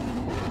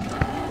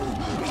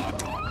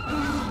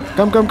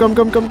 Come.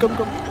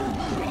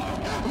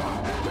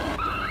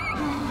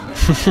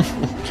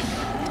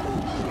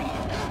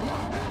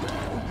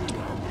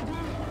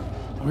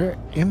 Where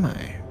am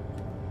I?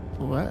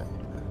 What?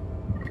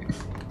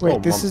 Wait, Oh,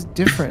 this Mom. is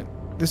different.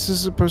 This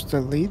is supposed to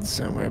lead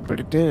somewhere, but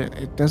it didn't.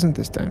 It doesn't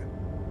this time.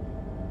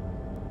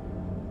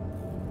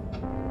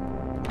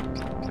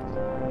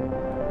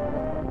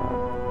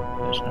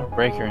 There's no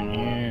breaker in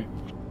here.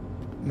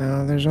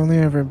 No, there's only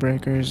ever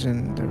breakers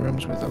in the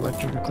rooms with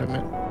electric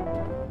equipment.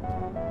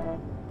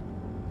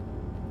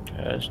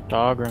 There's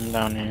dog room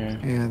down here.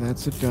 Yeah,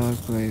 that's a dog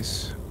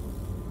place.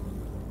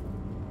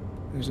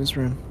 There's this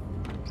room.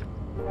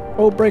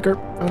 Oh, breaker!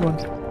 Found one.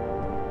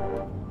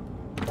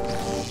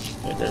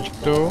 Okay, there's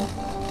 2.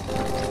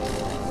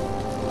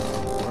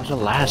 Where's the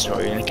last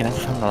one? I can never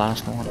find the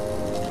last one.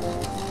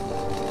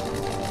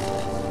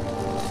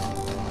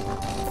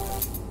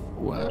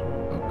 What?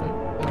 Okay,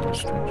 that was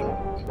strange.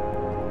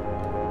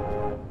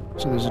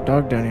 So there's a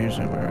dog down here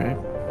somewhere, right?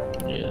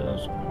 Yeah,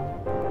 that's...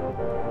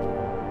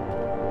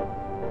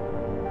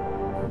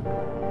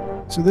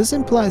 So this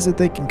implies that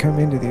they can come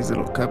into these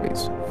little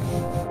cubbies.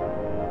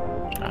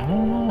 I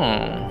don't know.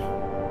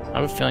 I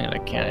have a feeling they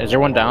can't. Is there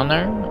one down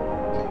there?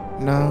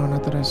 No,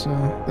 not that I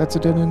saw. That's a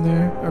dead end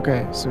there?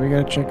 Okay, so we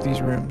gotta check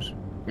these rooms.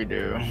 We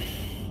do.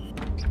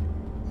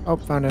 Oh,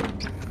 found it.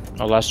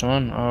 Oh, last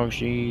one? Oh,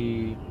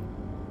 she...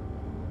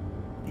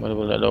 What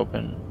was that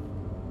open?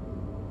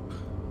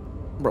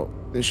 Bro,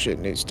 this shit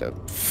needs to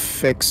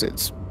fix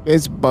it.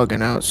 It's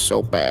bugging out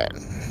so bad.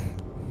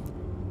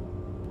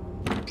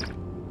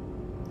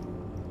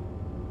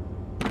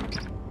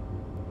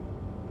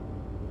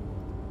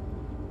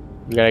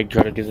 We gotta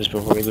try to do this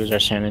before we lose our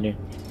sanity.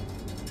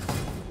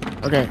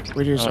 Okay,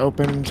 we just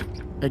opened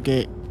a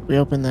gate. We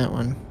opened that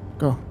one.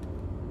 Go.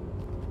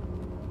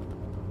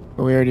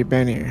 But we already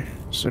been here.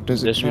 So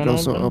does This it one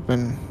also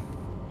open?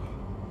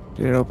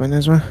 Did it open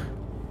this one?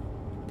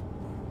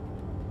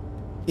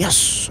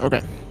 Yes!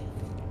 Okay.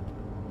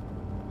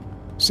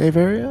 Save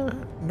area?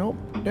 Nope.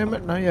 Damn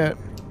it, not yet.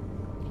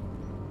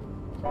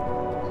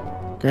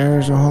 Okay,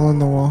 there's a hole in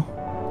the wall.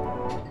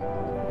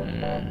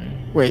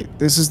 Wait,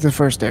 this is the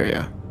first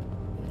area.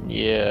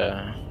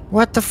 Yeah.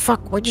 What the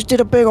fuck? We just did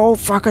a big old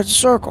fucking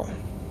circle.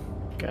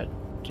 God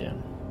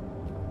damn.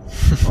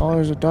 Oh,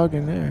 there's a dog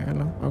in there.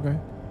 Hello. Okay.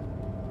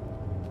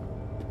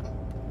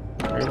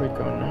 Where are we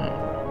going now?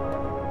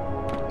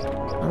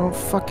 I don't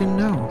fucking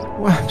know.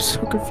 Wow, I'm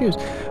so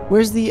confused.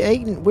 Where's the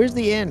end? Where's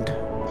the end?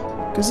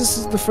 Because this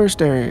is the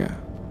first area.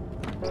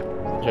 Is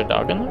there a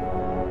dog in there?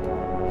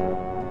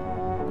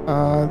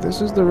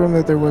 This is the room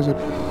that there was a...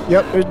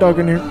 Yep, there's a dog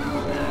in here.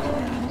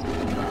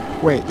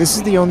 Wait, this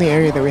is the only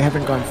area that we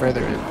haven't gone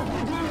further in.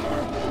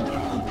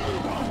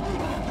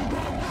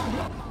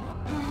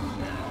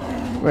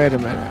 Wait a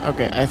minute.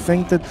 Okay, I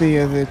think that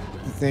the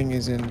thing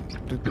is in...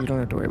 You don't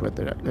have to worry about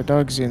the dog. The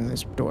dog's in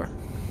this door.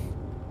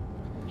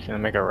 Should I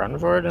make a run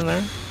for it in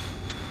there?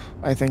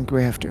 I think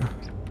we have to.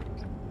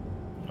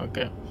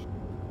 Okay.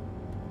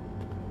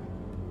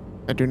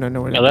 I do not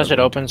know what Unless it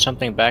opens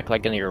something back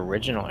like in the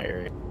original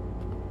area.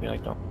 Be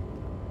like, don't.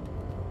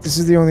 This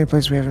is the only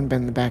place we haven't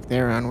been back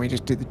there on. We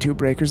just did the 2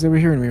 breakers that were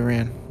here and we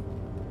ran.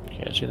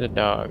 Okay, I see the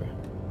dog.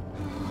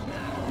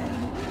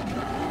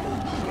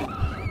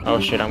 Oh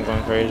shit, I'm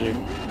going crazy.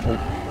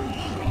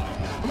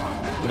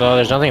 No,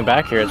 there's nothing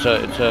back here. It's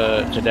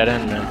a dead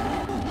end, man.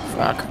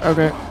 Fuck.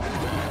 Okay.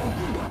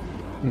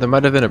 There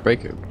might have been a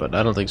breaker, but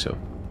I don't think so.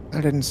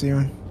 I didn't see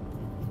one.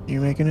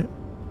 You making it?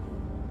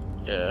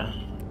 Yeah.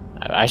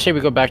 I say we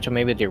go back to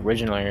maybe the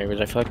original area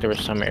because I feel like there were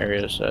some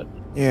areas that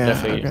Yeah.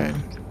 definitely. Okay.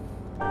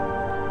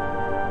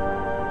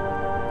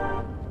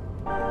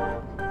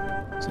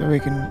 So we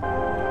can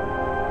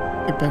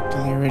get back to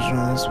the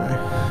original this way.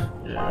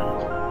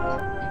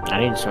 Yeah. I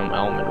need some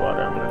almond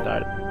water. I'm gonna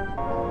die.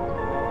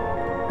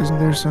 Isn't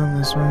there some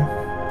this way?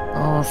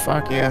 Oh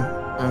fuck yeah!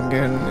 I'm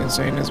getting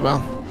insane as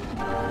well.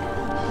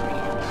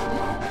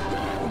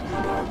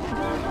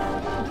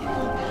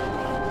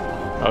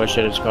 Oh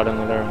shit! It's got in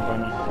there. All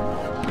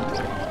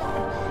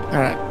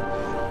right.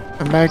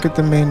 I'm back at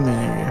the main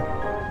area.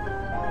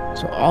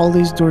 So all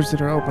these doors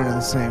that are open are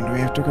the same. Do we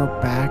have to go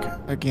back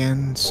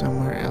again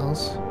somewhere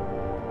else?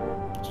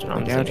 That's what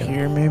I'm Like out thinking.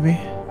 here, maybe?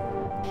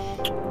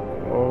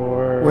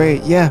 Or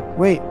Wait, yeah,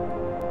 wait.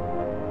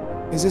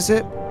 Is this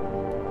it?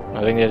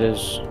 I think it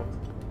is.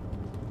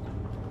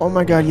 Oh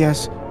my god,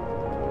 yes.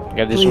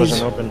 Yeah, this Please.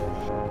 wasn't open.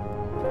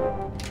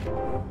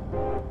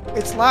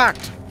 It's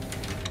locked.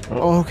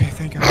 Oh, okay,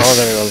 thank god. Oh,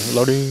 there we go.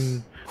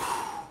 Loading.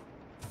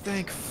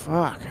 Thank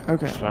fuck.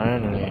 Okay.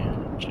 Finally.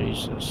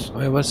 Jesus.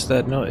 Wait, what's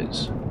that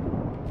noise?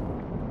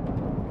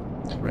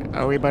 Right.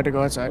 Are we about to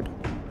go outside?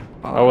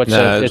 Oh, it's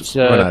Nah, it's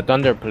we're not.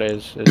 thunder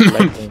plays. It's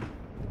lightning.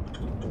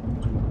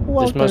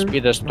 This must be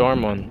the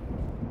storm one.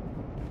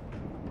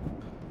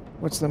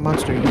 What's the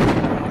monster?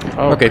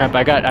 Oh Okay. crap!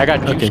 I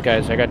got juice, Okay.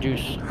 guys. I got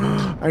juice.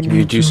 I Give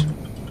me juice. some.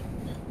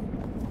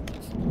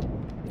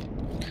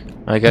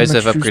 Alright, guys, How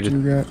I've much juice upgraded.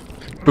 do you got?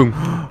 Boom.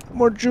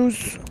 More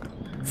juice.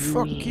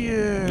 Fuck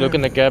yeah. Look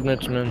in the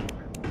cabinets, man.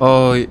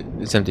 Oh,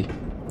 it's empty.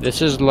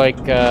 This is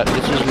like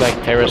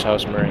Terrace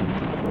House Marine.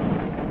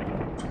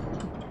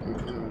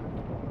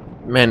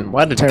 Man,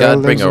 why did Tara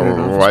God bring lives a in an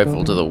office rifle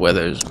building. to the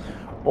weathers?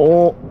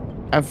 Oh,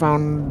 I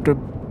found the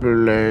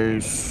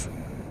place.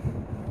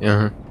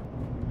 Uh-huh.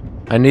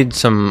 I need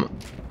some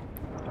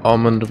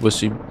almond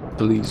wussy,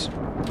 please.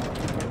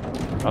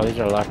 Oh, these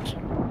are locked.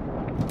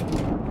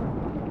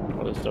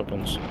 Oh, this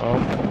opens. Oh,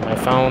 I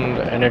found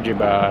energy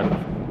bar.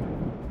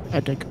 I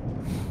think.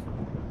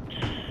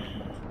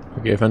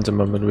 Okay, I found some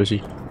almond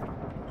wussy.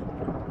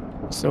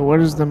 So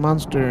what is the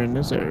monster in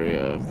this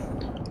area?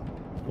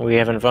 We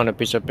haven't found a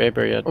piece of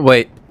paper yet.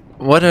 Wait,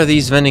 what are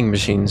these vending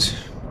machines?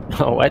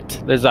 Oh,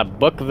 what? There's a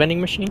book vending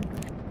machine?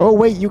 Oh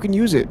wait, you can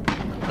use it.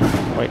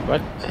 Wait,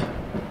 what?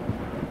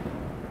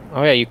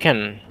 Oh yeah, you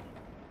can.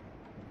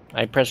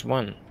 I pressed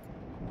 1.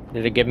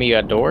 Did it give me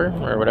a door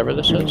or whatever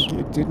this is?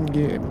 It didn't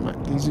give.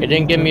 It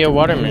didn't give me a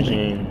water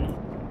machine.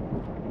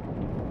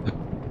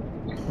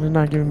 It's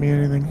not giving me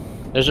anything.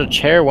 There's a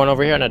chair one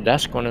over here and a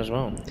desk one as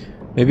well.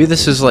 Maybe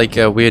this is like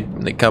a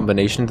weird like,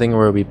 combination thing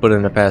where we put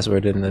in a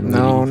password and then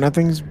No, we...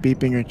 nothing's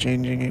beeping or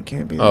changing. It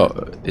can't be. Oh,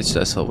 it's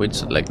a solid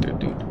selector,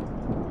 dude.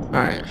 All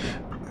right.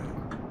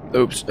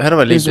 Oops, how do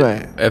I leave This it?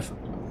 way. F.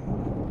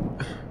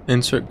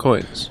 Insert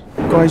coins.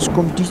 Guys,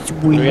 come this Do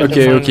we way. have to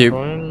Okay, find okay. a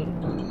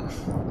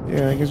coin?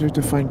 Yeah, I guess we have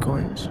to find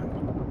coins.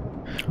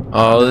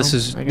 Oh, No, this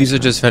is I these guess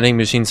are just vending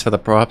machines for the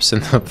props in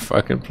the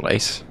fucking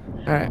place.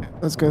 All right,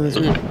 let's go this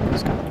way.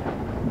 Let's go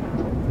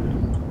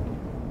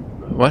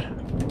What?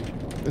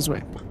 this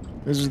way.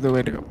 This is the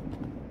way to go.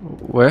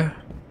 Where?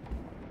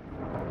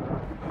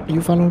 Are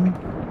you following me?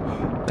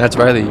 That's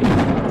Riley.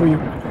 Who are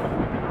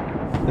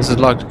you? This is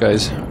locked,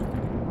 guys.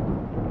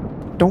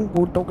 Don't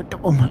go. Don't go.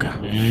 Oh my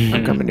god.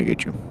 I'm coming to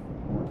get you.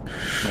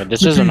 Wait,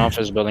 this is an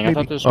office building. I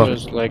thought this Oh.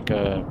 was like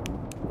a.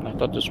 I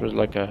thought this was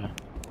like a.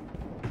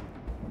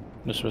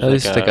 This was At like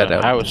least stick that a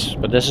out. house,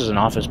 but this is an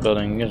office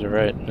building. You guys are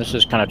right. This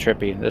is kind of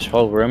trippy. This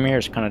whole room here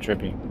is kind of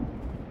trippy.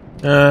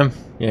 I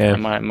Yeah.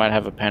 might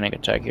have a panic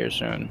attack here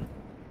soon.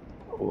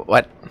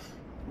 What?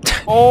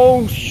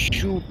 Oh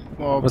shoot!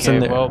 Okay, What's in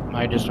there? well,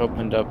 I just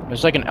opened up.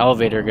 It's like an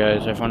elevator,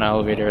 guys. I found an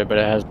elevator, but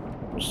it has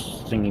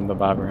singing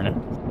bababa in it.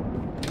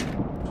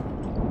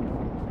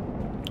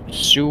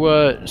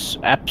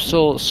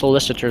 Apsil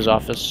Solicitor's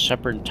Office,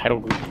 Shepherd Title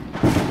Group.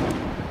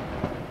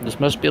 This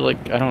must be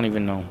like, I don't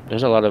even know.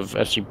 There's a lot of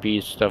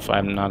SCP stuff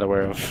I'm not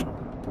aware of.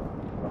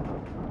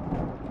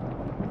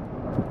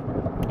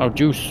 Oh,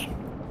 juice.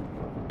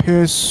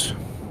 Piss.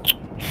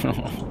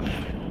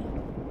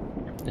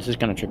 This is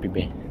kind of trippy,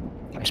 B.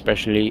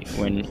 Especially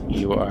when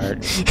you are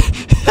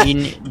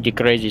in the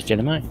crazy state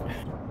of mind.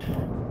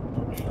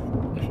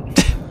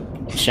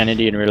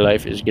 Sanity in real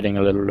life is getting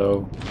a little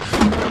low.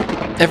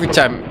 Every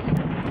time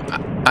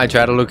I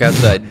try to look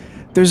outside.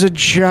 There's a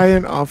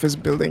giant office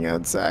building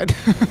outside.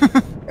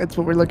 That's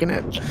what we're looking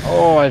at.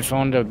 Oh, I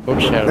found a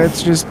bookshelf.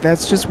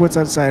 That's just what's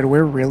outside.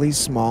 We're really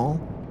small,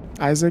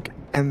 Isaac,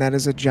 and that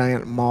is a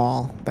giant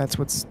mall. That's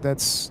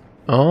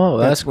Oh,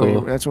 that's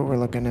cool. That's what we're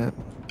looking at.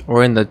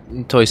 We're in the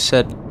toy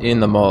set in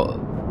the mall.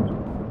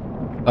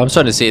 I'm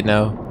starting to see it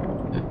now.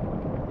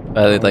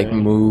 They like Okay.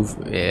 move.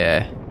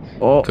 Yeah.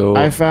 Oh, Cool.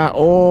 I found.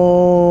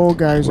 Oh,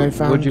 guys, I What'd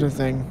found you- the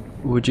thing.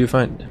 What'd you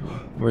find?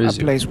 Where A is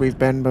it? place we've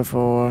been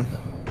before.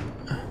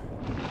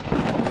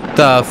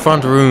 The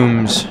front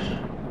rooms.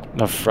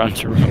 The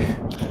front room.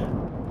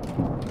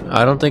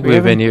 I don't think We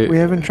we've been haven't, here. we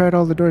haven't tried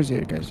all the doors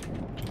yet, guys.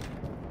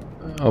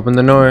 Open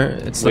the door.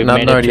 It's We've not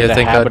made it already. to I the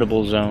think.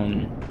 habitable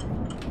zone.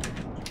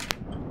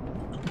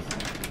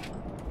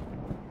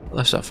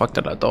 Let's not fuck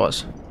that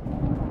outdoors.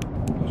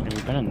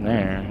 We've been in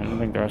there. I don't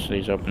think the rest of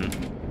these open.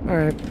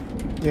 Alright.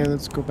 Yeah,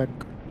 let's go back.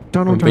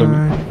 Tunnel Open.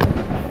 time.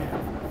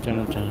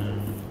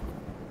 Dun-dun-dun.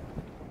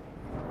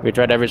 We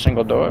tried every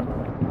single door.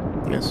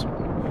 Yes.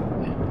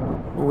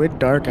 Oh, it's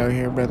dark out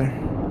here, brother.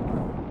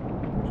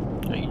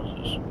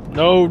 Jesus.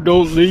 No,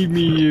 don't leave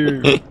me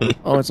here.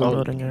 Oh, it's a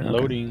loading area. Okay.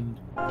 Loading.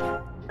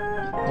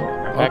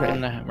 We're back Okay.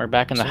 in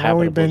the So now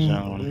habitable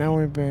zone. Now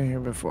we've been here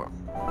before.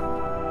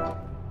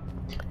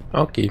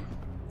 Okay.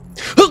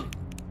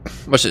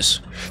 What's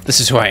this? This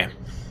is who I am.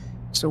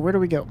 So where do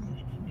we go?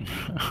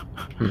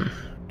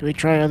 Do we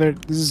try other?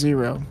 This is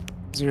 0.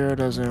 0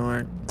 doesn't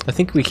work. I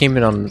think we came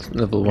in on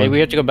level 1. Maybe we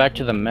have to go back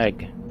to the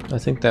Meg. I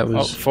think that Oh,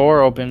 was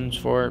 4 opens.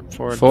 4.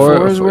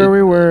 4 is where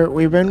we were.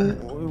 We've been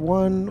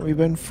 1. We've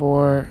been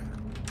 4.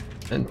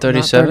 and Not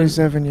 37.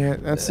 37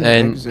 yet. That's the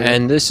And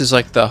exit. this is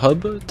like the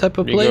hub type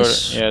of You go to-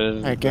 place. yeah, this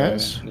is I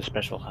guess. the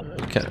special hub.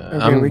 Okay,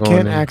 Okay, we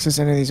can't access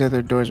any of these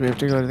other doors. We have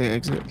to go to the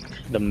exit.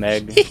 The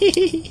Meg.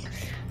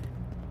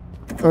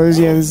 Oh, this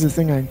is the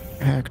thing I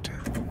hacked.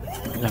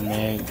 The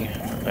Meg.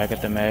 Back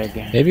at the Meg.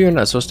 Maybe you're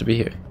not supposed to be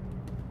here.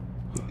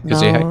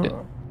 Because you hacked it.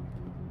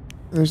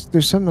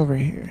 There's something over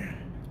here.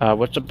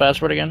 What's the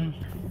password again?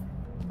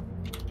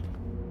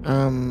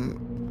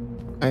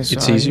 I saw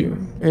sees you.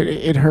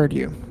 It heard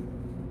you.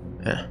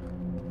 Yeah.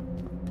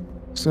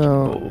 So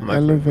Oh, my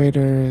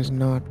elevator is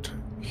not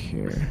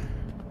here.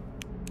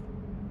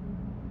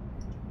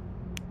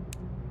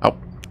 Oh.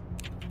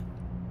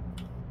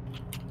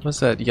 What's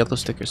that yellow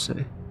sticker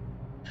say?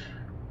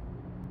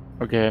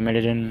 Okay, I made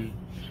it in.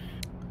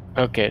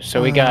 Okay,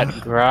 so we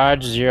got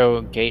garage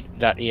 0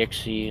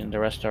 gate.exe and the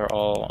rest are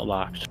all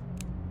locked.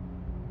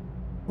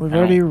 We've I don't-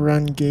 already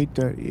run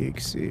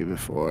gate.exe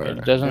before.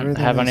 It doesn't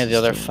Everything have any else of the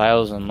is other still-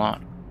 files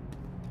unlocked.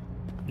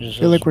 I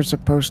feel like we're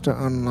supposed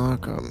to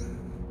unlock them.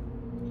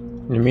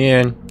 Let me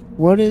in.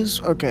 What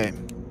is okay?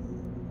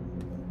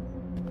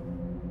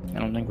 I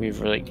don't think we've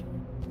really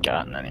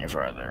gotten any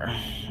further.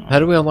 How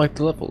do we unlock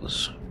the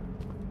levels?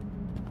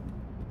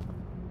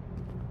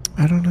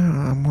 I don't know.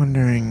 I'm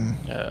wondering.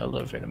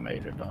 Elevator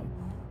made it up.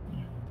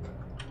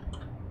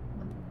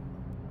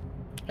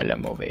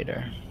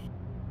 Elevator.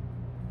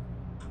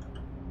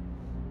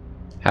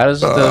 How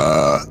does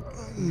the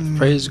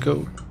phrase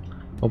go?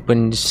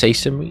 Open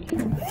sesame.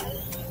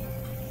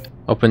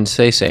 Open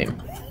sesame.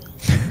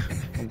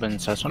 Open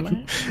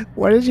sesame?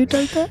 Why did you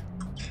type that?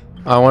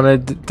 I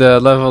wanted the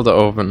level to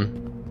open.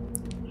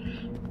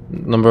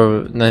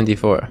 Number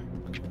 94.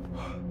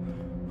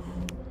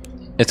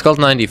 It's called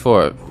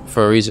 94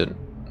 for a reason.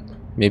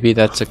 Maybe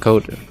that's a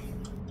code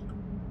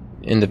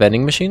in the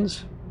vending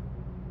machines.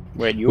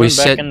 Wait, you We went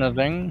back said- in the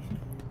thing?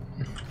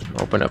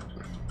 Open up.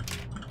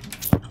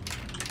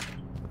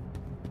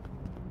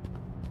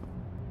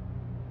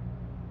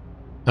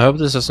 I hope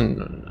this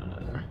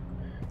doesn't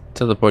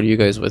teleport you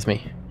guys with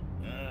me.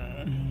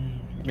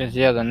 Yes,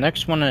 yeah, the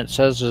next one it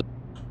says is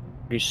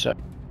reset.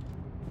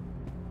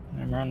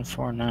 I'm around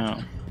 4 now.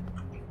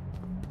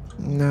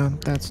 No,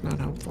 that's not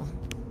helpful.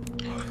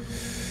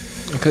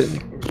 Okay.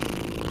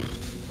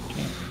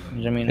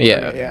 I mean,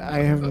 Yeah. Yeah, I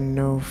have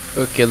no.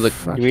 Okay, look.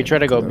 Do we try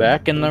to go fucking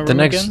back in the room The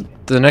next, again?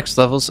 the next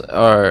levels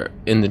are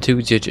in the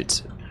 2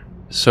 digits,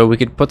 so we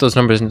could put those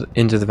numbers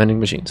into the vending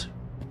machines.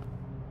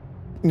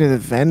 Into the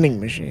vending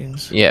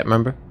machines. Yeah,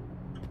 remember?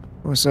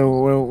 Well, so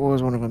what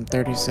was one of them?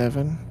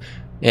 37.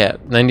 Yeah,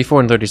 94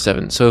 and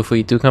 37. So if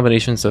we do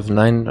combinations of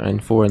 9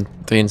 and 4 and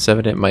 3 and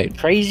 7, it might.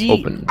 Crazy?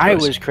 Open I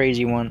doors. was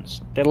crazy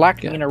once. They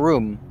locked me in a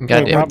room.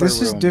 God Wait, damn but it.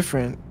 this is room.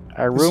 different.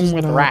 A This room is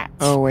with not- rats.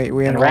 Oh wait,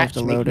 we and have rats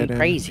to make load me it in.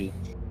 crazy.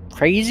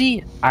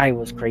 Crazy? I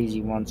was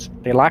crazy once.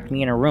 They locked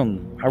me in a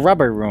room. A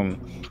rubber room.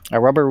 A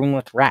rubber room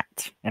with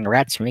rats. And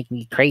rats make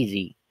me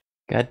crazy.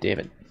 God damn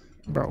it.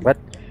 Bro, What?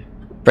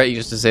 Brett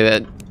used to say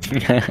that.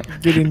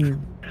 get in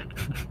you.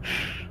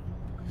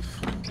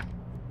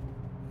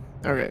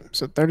 Okay,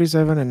 so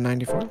 37 and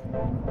 94.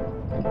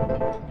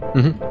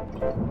 Mm-hmm.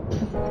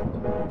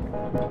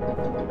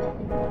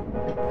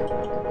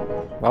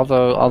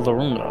 all the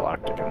rooms are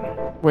locked again.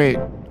 Wait,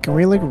 can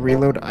we like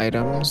reload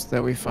items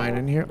that we find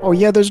in here? Oh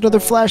yeah, there's another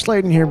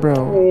flashlight in here, bro.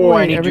 Oh, I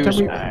Wait, need every juice.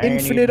 time we I need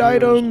infinite juice.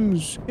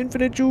 items,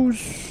 infinite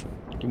juice.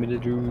 Give me the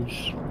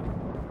juice.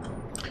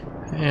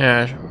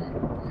 Yeah.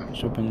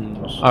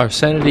 Opens. Our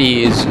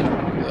sanity is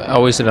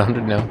always at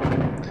 100 now.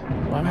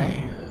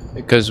 Why?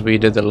 Because we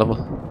did the level.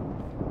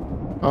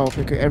 Oh,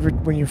 because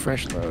when you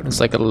fresh load. It's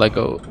like a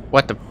Lego.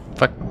 What the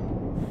fuck?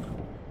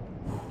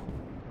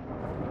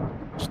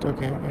 Still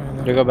can't get in Do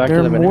there. you go back to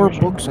There the are vending more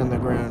machine? books on the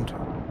ground.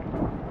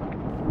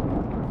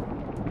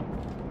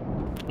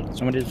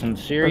 Someone did some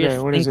serious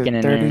Okay, what is thinking it?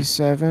 in there.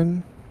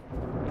 37.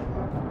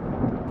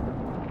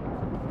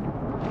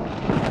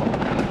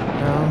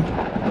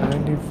 No,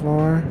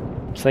 94.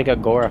 It's like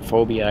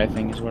agoraphobia, I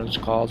think is what it's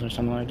called, or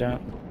something like that.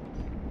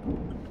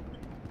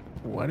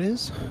 What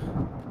is?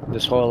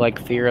 This whole like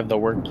fear of the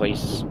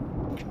workplace.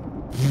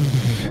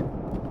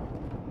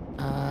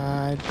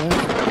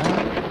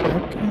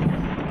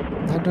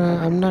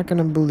 I'm not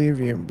gonna believe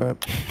you,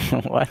 but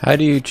What? How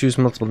do you choose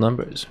multiple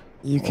numbers?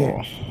 you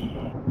can't.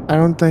 I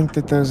don't think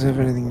that those have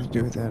anything to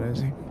do with that,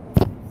 Izzy.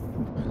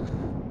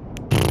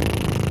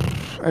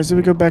 I say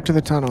we go back to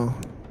the tunnel.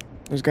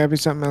 There's gotta be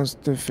something else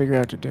to figure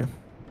out to do.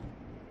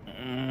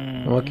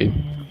 Okay.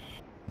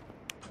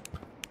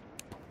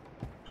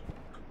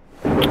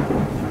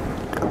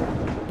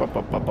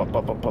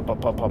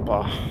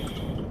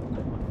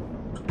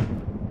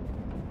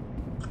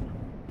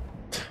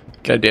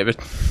 God damn it.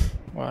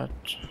 What?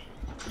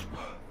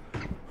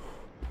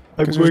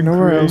 Because there's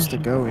nowhere else to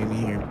go in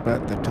here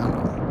but the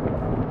tunnel.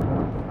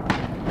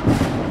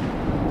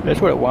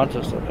 That's what it wants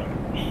us to think.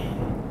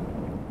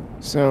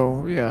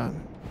 So, yeah.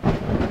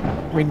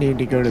 We need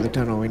to go to the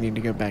tunnel. We need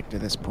to go back to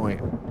this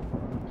point.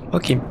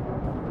 Okay.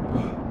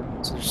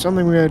 So there's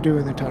something we gotta do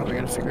in the tunnel. We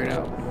gotta figure it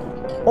out.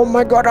 Oh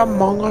my god,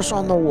 Among Us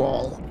on the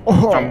wall.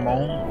 Oh.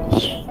 Among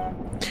Us.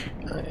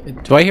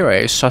 Do I hear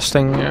a sus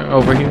thing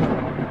over here?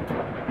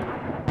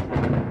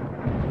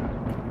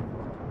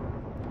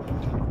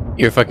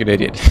 You're a fucking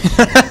idiot.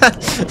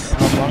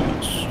 Among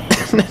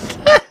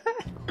Us.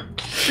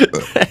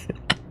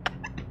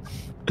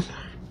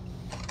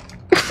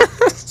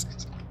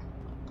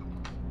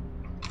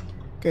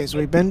 Okay, so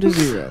we've been to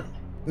 0.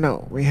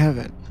 No, we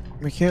haven't.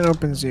 We can't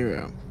open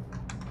 0.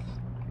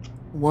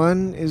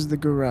 1 is the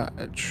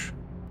garage.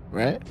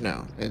 Right?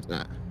 No, it's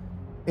not.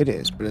 It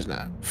is, but it's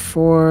not.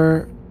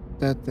 4,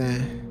 that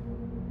the...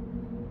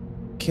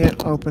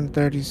 Can't open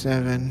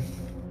 37.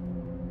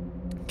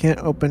 Can't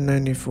open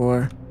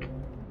 94.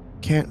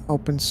 Can't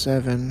open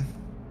 7.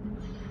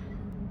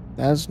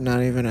 That's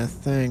not even a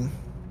thing.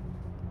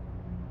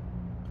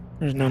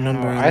 There's no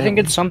number. on I that think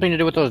one. it's something to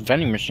do with those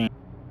vending machines.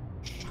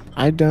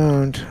 I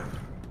don't.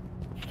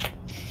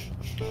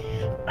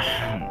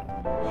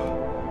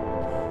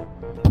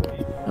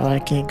 Oh, I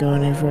can't go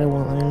any further. I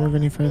won't let me move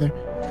any further.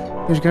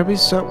 There's gotta be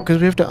some, because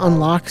we have to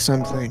unlock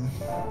something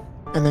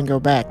and then go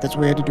back. That's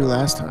what we had to do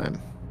last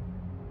time.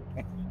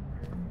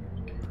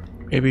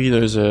 Maybe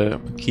there's a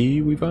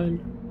key we find?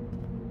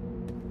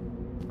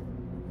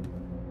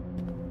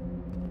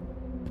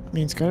 I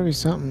mean, it's gotta be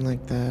something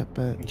like that,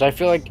 but 'Cause I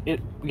feel like it,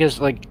 because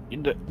like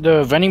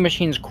the vending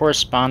machines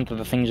correspond to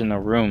the things in the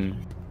room.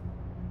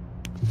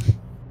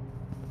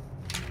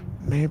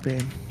 maybe.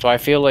 So I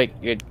feel like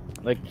it's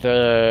like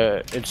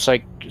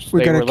We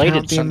they gotta related.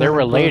 count the They're amount of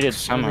related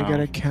books, and somehow. We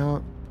gotta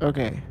count.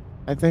 Okay,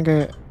 I think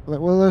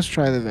well, let's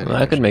try the vending. Well,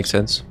 that could machine. make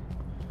sense.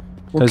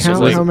 We'll 'cause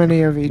count like- how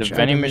many of each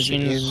vending item is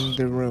machines- in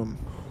the room.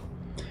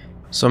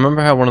 So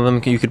remember how one of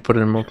them you could put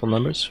in multiple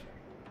numbers?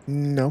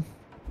 No,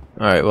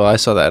 Alright, well I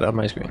saw that on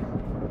my screen.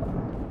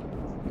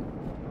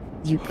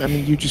 I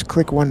mean, you just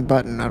click one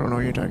button. I don't know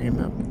what you're talking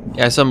about.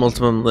 Yeah, I saw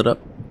multiple of them lit up.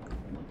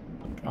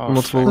 Oh,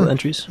 Multiple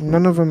entries.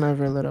 None of them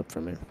ever lit up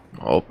for me.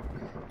 Oh.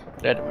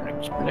 that would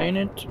explain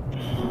it.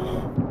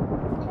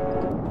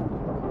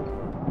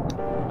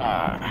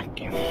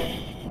 Okay.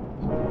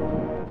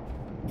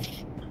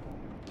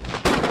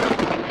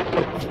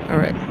 All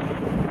right.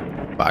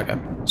 Baga.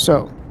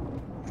 So,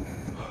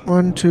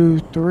 1, 2,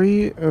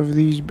 3 of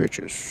these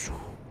bitches.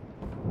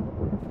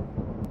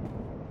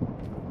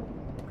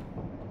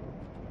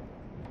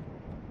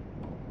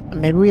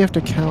 Maybe we have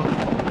to count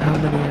how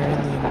many are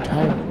in the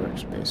entire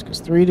workspace, because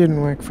 3 didn't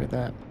work for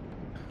that.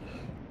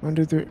 1,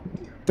 2, 3.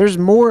 There's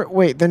more.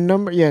 Wait, the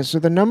number. Yeah, so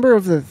the number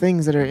of the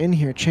things that are in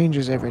here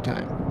changes every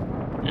time.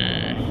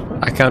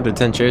 I counted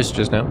 10 chairs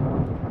just now.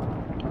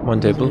 1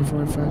 table.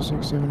 3, 4, 5,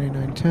 6, 7, 8,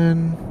 9,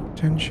 10.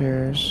 10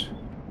 chairs.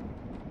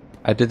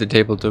 I did the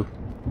table too.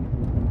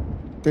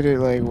 Did it,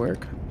 like,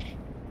 work?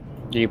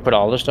 Did you put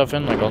all the stuff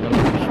in, like all the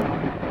numbers?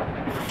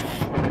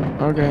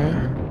 Okay.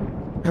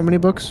 How many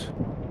books?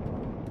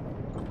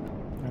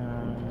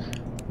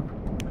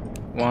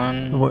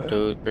 1, What-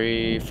 2,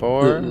 3,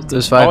 4.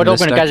 There's 5 Oh, in it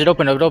this opened, stack. guys! It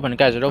opened! It opened,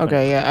 guys! It opened!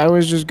 Okay, yeah, I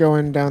was just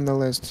going down the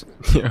list.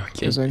 Yeah,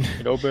 okay. 'cause I-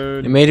 It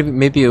opened.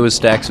 Maybe it was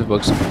stacks of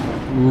books.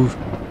 Ooh.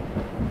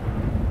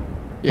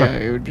 yeah,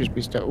 it would just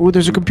be stuff. Oh,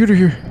 there's a computer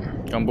here.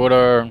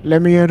 Computer.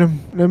 Let me at him.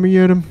 Let me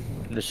at him.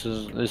 This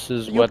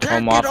is You what can't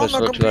home get on office the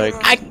looks computer.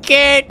 like. I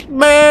can't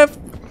move.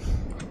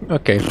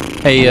 Okay.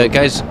 Hey,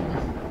 guys.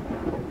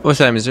 What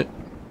time is it?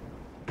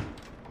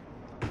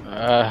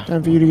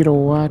 Time for you to get a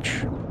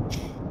watch.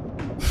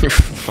 You're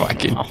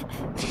fucking.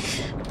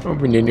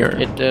 Open in your.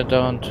 It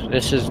don't.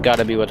 This has got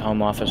to be what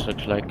home office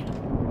looks like.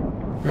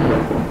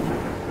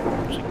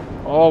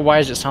 Oh, why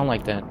does it sound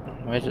like that?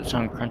 Why does it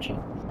sound crunchy?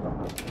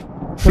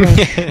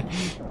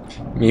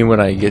 Me when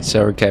I get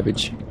sour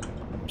cabbage.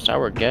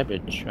 Sour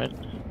cabbage, right?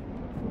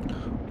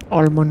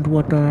 Almond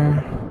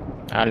water.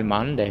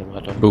 Almande,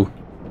 what? Boo.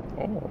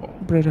 Oh.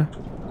 Brita.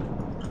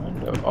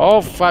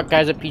 Oh fuck,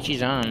 guys! The PC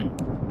is on.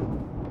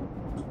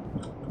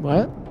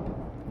 What?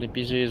 The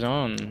PC is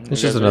on.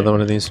 It's just another one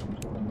of these.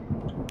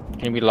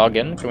 Can we log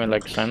in? Can we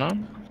like sign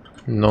on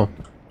No.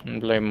 and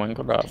play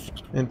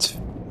Minecraft? It's.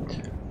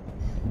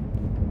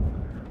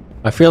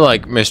 I feel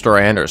like Mr.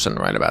 Anderson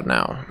right about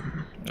now.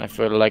 I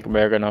feel like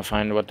we're gonna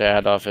find what the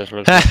ad office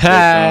looks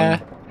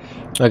like.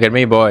 Look at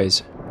me,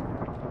 boys.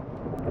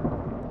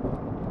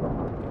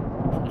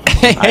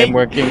 I'm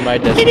working my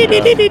desk.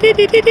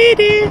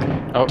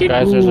 Oh,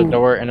 guys, there's a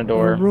door and a A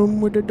door. room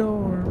with a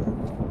door.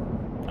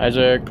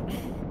 Isaac.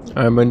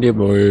 I'm on the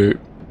boy.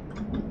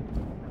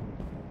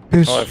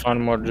 Piss. Oh, I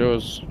found more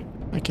jewels.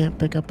 I can't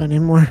pick up any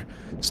more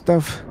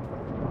stuff.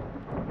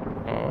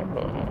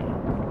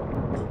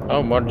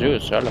 Oh, more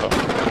juice. Hello.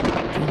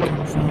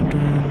 Drinking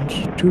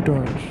fountains. 2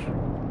 doors.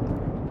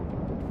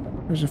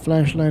 There's a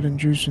flashlight and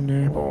juice in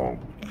there. Oh,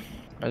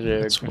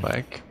 That's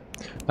whack.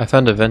 I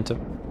found a vent. A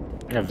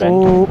vent.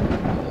 Oh,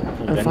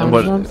 I Vent. found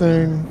what-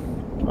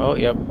 something. Oh,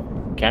 yep.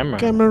 Camera.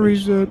 Camera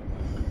reset.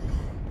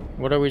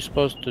 What are we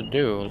supposed to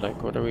do?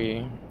 Like, what are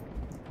we?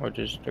 What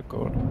is the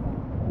code?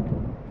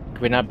 Can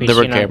we not be There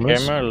were seen on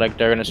cameras? camera? Like,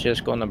 they're gonna see us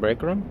go in the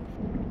break room?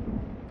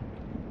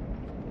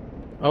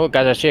 Oh,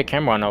 guys, I see a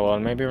camera on the wall.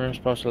 Maybe we're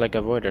supposed to, like,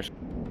 avoid her.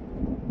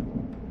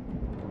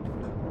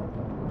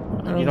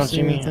 I You don't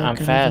see me? anything I'm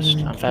connected fast.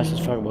 to I'm fast as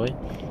anything. fuck, boy.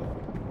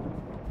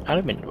 I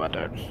don't mean about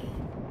that.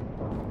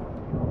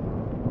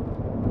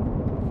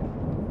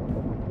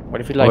 What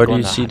if you like? Where do go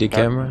in you see the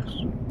darkness?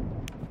 cameras?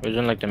 It was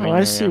in like the Oh, main I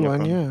area see on your one,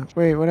 phone. yeah.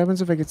 Wait, what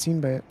happens if I get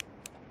seen by it?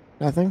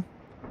 Nothing?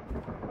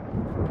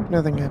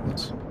 Nothing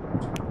happens.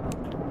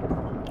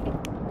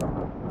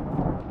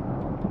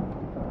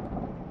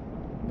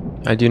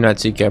 I do not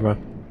see camera.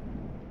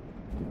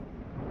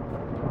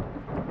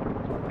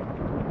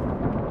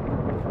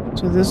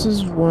 So this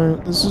is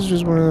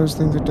just one of those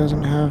things that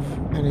doesn't have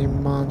any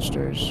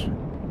monsters.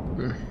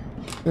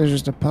 There's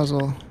just a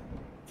puzzle.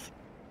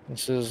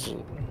 This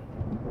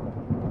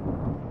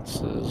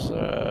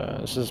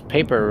is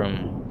paper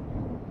room.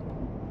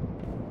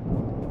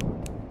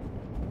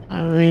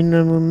 I mean,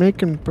 we're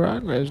making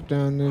progress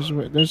down this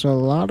way. There's a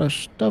lot of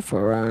stuff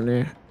around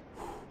here.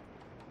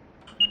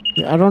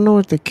 Yeah, I don't know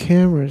what the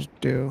cameras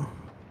do.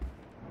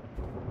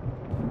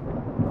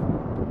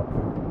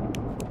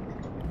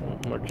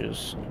 Or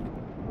just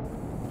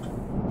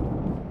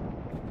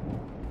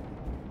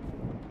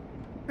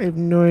I have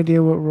no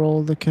idea what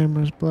role the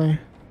cameras play.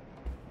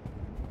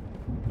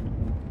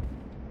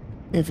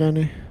 If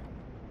any.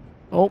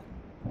 Oh.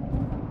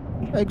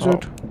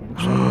 Exit.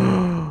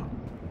 Isaac.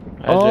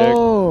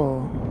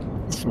 Oh.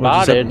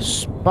 Spotted.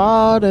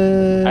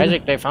 Spotted.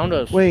 Isaac, they found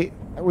us. Wait,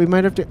 we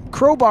might have to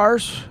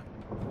crowbars.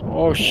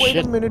 Oh Wait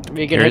shit. a minute.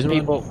 We can Here's hit one.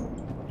 people.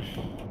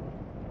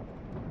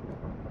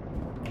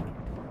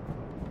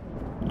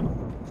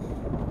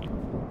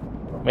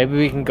 Maybe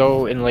we can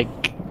go in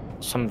like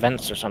some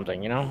vents or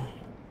something, you know?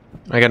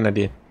 I got an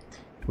idea.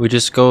 We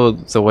just go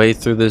the way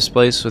through this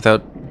place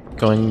without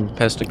going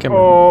past the camera.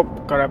 Oh,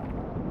 got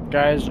up.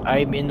 Guys,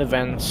 I'm in the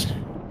vents.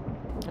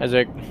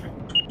 Isaac.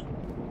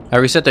 I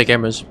reset the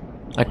cameras.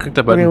 I clicked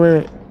the button. Okay,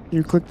 wait.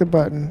 You click the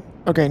button.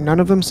 Okay, none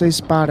of them say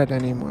spotted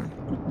anymore.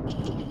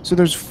 So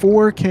there's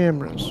 4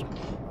 cameras.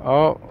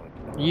 Oh,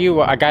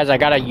 you guys, I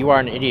got a you are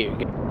an idiot.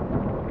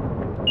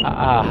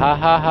 Ha ha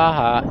ha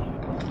ha.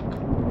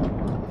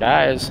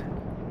 Guys,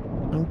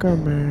 I'm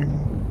coming.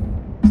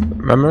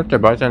 Remember the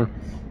button.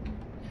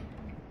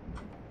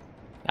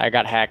 I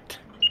got hacked.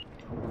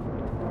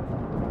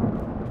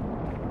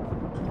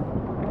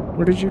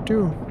 What did you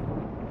do?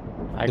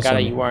 I It's got a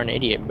on me. you are an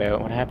idiot, bro.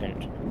 What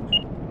happened?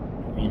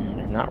 I mean,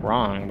 they're not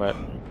wrong, but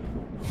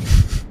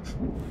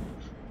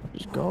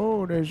Just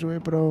go this way,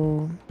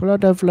 bro. Pull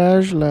out that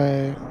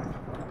flashlight.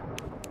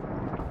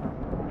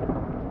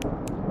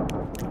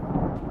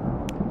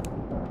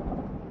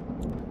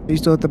 You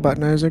still hit the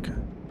button, Isaac?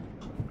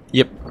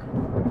 Yep.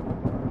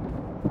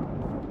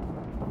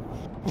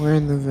 We're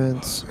in the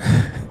vents.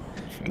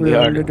 we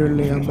are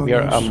literally among we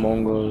are us.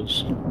 among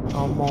us.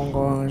 Among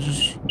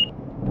us.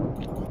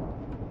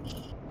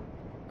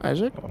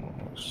 Isaac? Oh,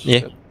 Yeah,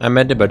 shit. I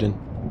met the button.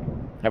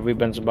 Have we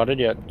been spotted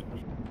yet?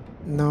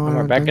 No, I We're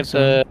don't back think at so.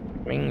 the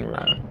ring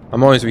round.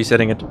 I'm always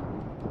resetting it.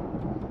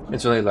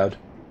 It's really loud.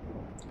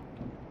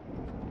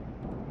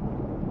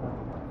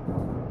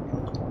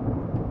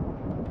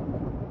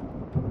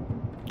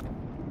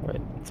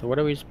 Wait, so what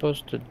are we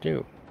supposed to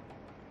do?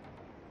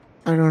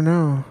 I don't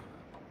know.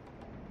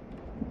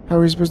 How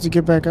are we supposed to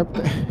get back up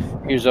there?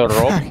 Use a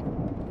rope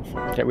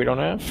that we don't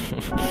have?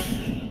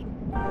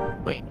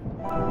 Wait.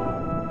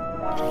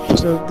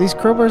 So these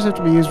crowbars have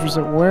to be used for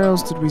something. Where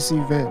else did we see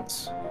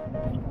vents?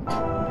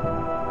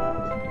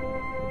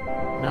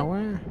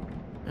 Nowhere?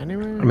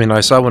 Anywhere? I mean, I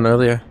saw one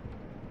earlier.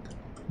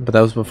 But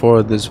that was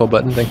before this whole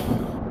button thing.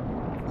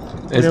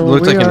 It yeah, well,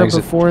 looked we like an are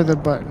exit. before the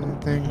button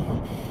thing.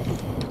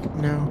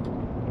 No.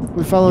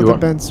 We followed You the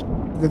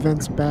are-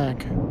 vents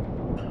back.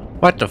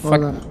 What the Hold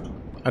fuck? on.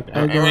 I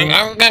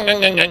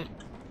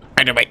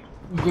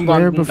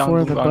Where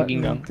before the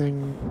button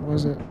thing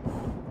was it?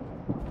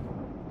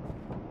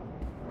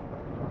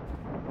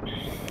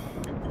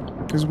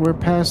 Because we're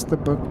past the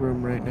book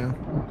room right now.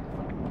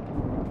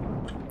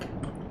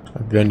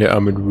 I've done the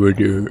armored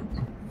warrior.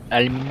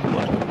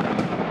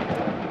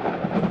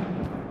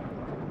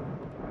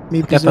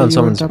 Meep, I is that found you on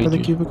someone's top of the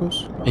peaches.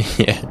 cubicles?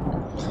 Yeah.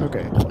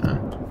 Okay.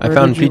 I Where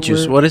found did you-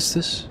 peaches. where- What is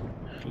this?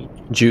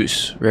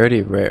 Juice.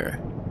 Rarity rare.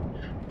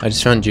 I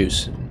just found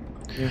juice.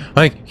 Yeah.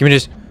 Hey, give me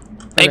this.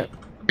 Hey. Okay.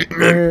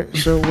 Where's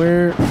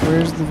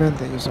the vent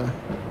that you saw?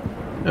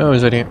 Oh,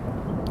 is that here?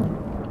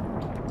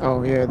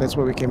 Oh yeah, that's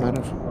what we came out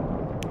of.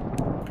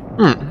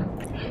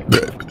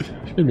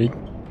 Excuse me.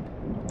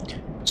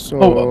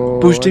 So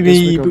boosting I guess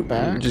we me. go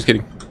back? Just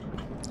kidding.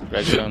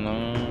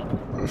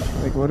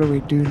 Like, what do we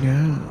do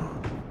now?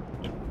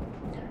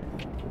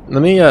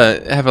 Let me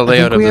have a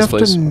layout of this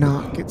place. We have to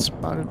not get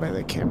spotted by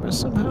the camera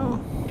somehow.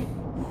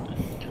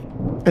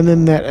 And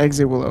then that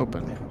exit will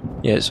open.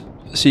 Yes.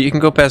 So you can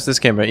go past this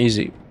camera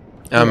easy.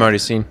 I'm Yeah. already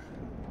seen.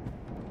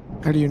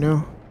 How do you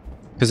know?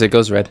 Because it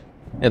goes red.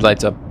 It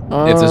lights up.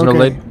 Oh, If there's no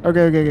light.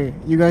 Okay.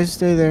 You guys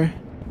stay there.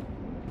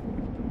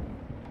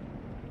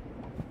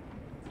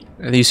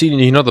 You see,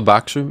 you know the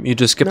box room? You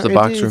just skip the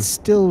box room. It's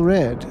still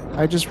red.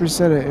 I just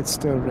reset it. It's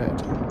still red.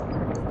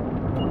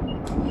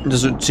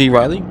 Does it see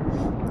Riley?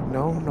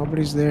 No,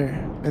 nobody's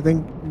there. I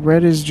think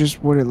red is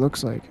just what it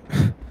looks like.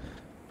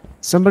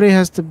 Somebody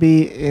has to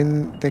be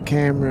in the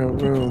camera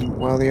room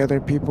while the other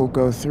people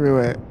go through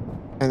it,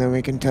 and then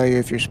we can tell you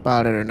if you're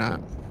spotted or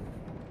not.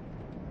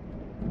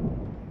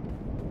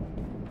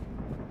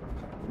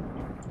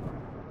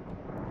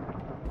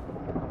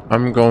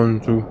 I'm going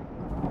to.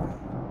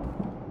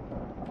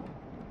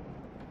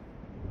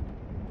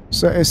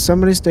 So, is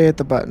somebody stay at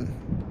the button?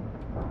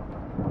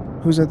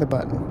 Who's at the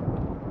button?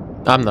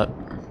 I'm not.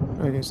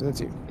 Okay, so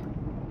that's you.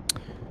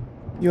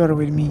 You are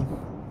with me.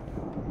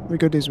 We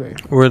go this way.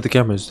 Where are the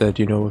cameras that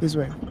you know of? This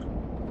way.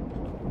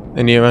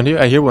 Any around here?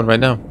 I hear one right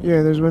now.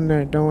 Yeah, there's one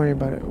there. Don't worry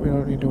about it. We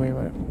don't need to worry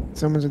about it.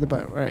 Someone's at the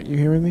button. Alright, you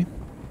here with me?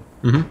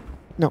 Mm-hmm.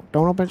 No,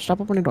 don't open.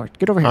 Stop opening the door.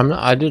 Get over here. I'm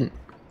not. I didn't.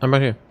 I'm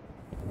right here.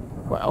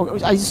 Well,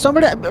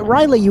 somebody,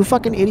 Riley, you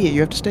fucking idiot! You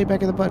have to stay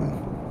back at the button.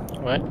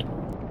 What?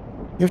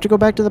 You have to go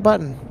back to the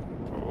button.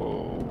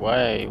 Oh,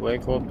 why? Why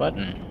go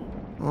button?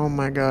 Oh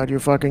my god, you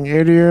fucking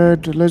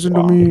idiot! Listen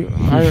to me,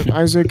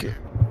 Isaac.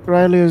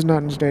 Riley is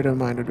not in state of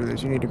mind to do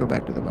this. You need to go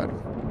back to the button.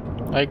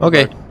 I go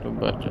Okay. back to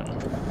button.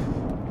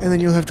 And then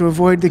you'll have to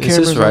avoid the Is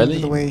this cameras Riley?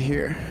 on the way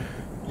here.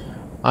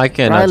 I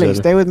can't. Riley,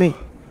 stay with me.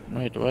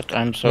 Wait, what?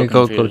 I'm so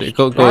Go,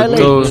 confused.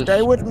 Riley,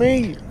 stay with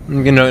me.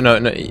 No.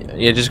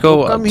 Yeah, just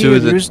go Come to here.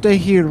 the. You stay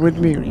here with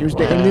me. You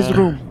stay in this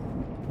room.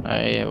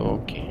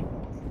 Okay.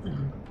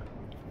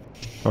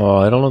 Oh,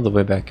 I don't know the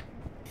way back.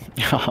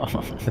 I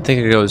think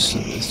it goes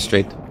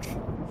straight.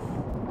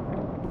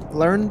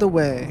 Learn the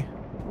way.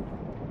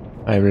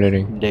 I'm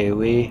learning.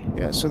 Dewey.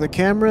 Yeah. So the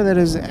camera that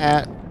is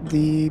at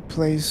the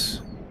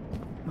place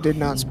did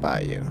not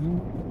spy you.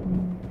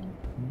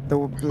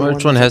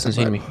 Which one hasn't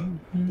seen me?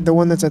 The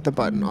one that's at the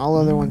button. All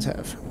other ones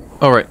have.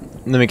 All right,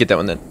 let me get that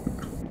one then.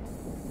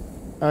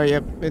 Oh,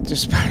 yep. It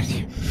just spotted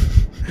you.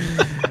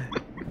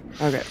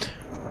 Okay.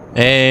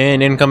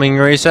 And incoming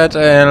reset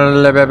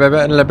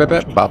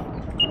and pop.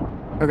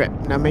 Okay.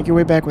 Now make your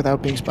way back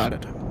without being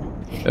spotted.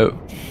 Oh.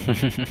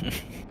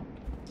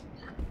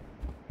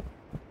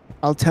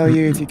 I'll tell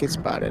you if you get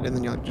spotted, and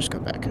then you'll just go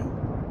back.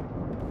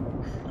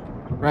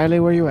 Riley,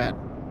 where you at?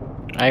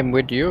 I'm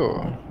with you.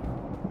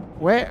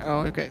 Where? Oh,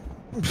 okay.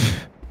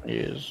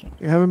 Yes.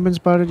 You haven't been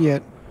spotted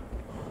yet.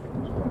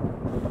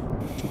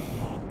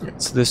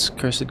 It's this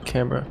cursed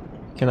camera.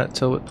 Cannot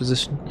tell what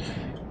position.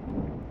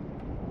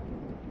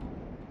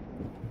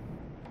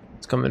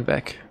 It's coming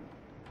back.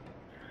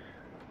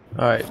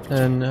 Alright,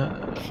 and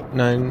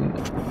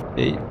 9,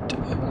 8,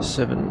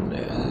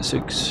 7,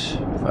 6,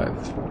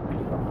 5,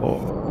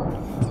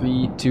 4,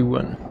 3, 2,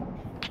 1.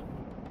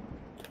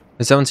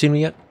 Has someone seen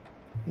me yet?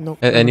 Nope.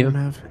 Any I of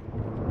don't them?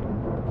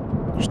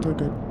 have. You're still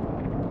good.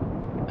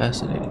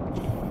 Fascinating.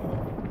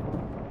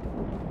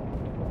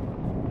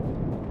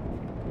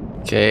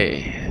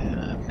 Okay,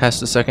 past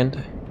the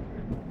second,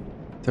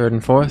 third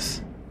and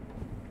fourth.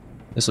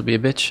 This will be a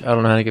bitch. I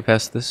don't know how to get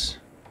past this.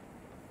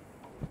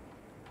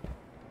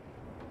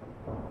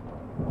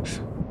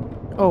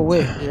 Oh,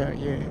 wait. Yeah,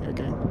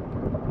 okay.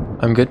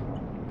 I'm good.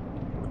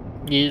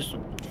 Yes.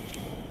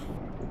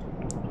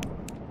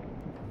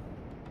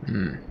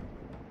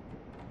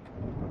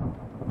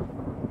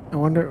 I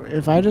wonder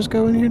if I just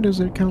go in here, does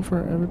it count for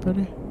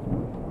everybody?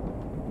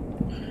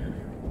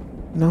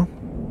 No?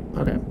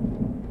 Okay.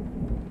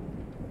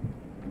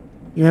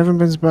 You haven't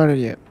been spotted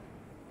yet.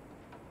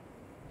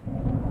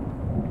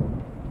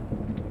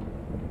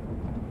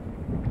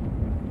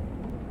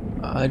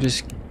 I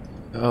just...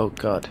 Oh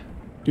god.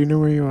 Do you know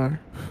where you are?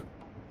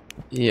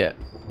 Yeah.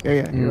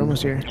 Yeah, you're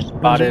almost here.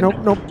 Spotted.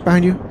 Nope,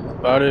 behind you.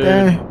 Spotted.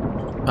 There.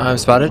 I'm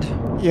spotted.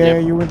 Yeah,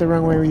 Yep. you went the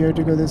wrong way. You had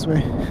to go this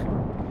way.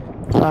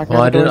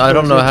 Well, I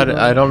don't know how to.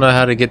 I don't know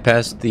how to get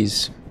past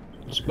these.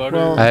 Spotted.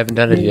 Well- I haven't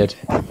done it yet.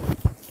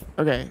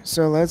 Okay,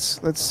 so let's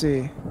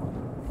see.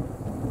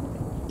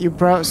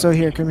 So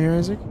here, come here,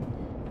 Isaac.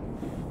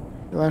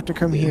 You'll have to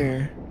come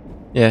here,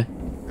 Yeah.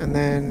 and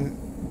then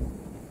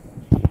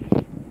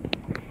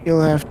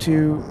you'll have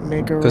to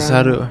make a 'Cause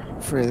how run do-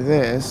 for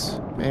this,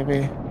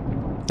 maybe.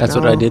 That's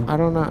what I No, did. I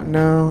don't know.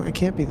 No, it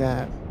can't be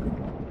that.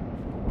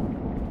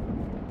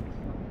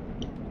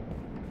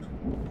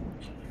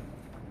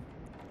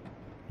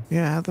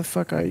 Yeah, how the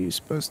fuck are you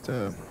supposed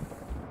to?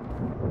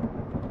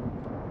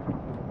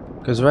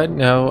 Because right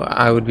now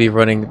I would be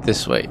running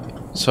this way,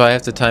 so I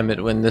have to time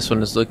it when this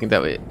one is looking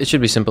that way. It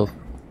should be simple.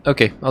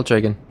 Okay, I'll try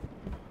again.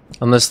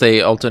 Unless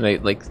they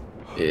alternate, like,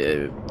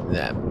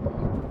 nah.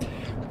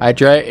 I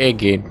try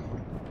again.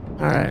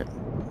 All right.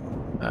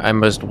 I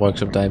must walk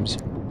sometimes.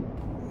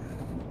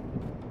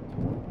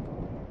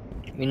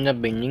 In the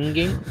beginning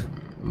game?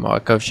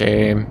 Mark of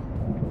shame.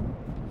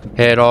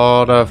 Hit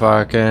all the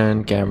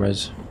fucking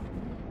cameras.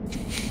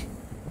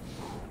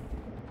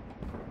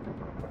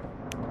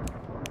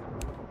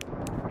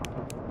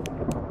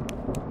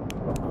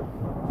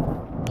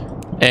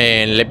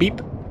 And le beep.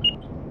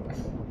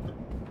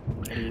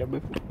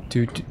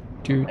 Do do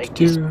do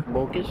do.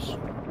 Bogus.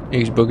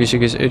 Eggs bogus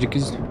eggs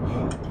eggs.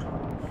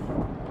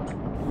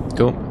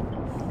 Go.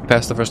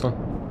 Past the first one.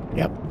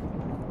 Yep.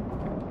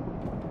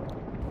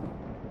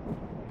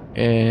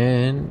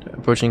 And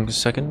approaching the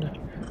second.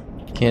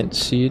 Can't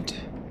see it.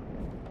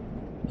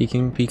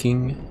 Peeking,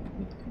 peeking.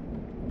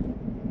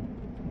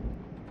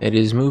 It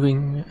is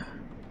moving.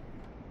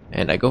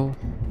 And I go.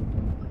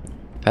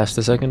 Past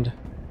the second.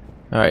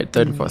 Alright,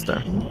 third and fourth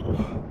there.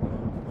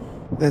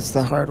 That's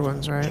the hard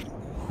ones, right?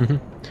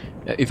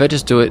 If I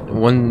just do it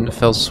one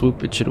fell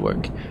swoop, it should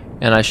work.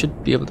 And I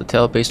should be able to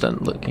tell based on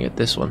looking at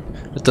this one.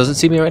 Does it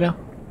see me right now?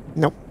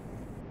 Nope.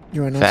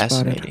 You are not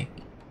Fascinating.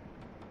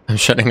 I'm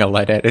shining a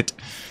light at it.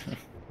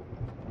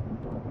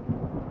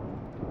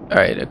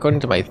 Alright, according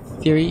to my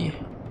theory,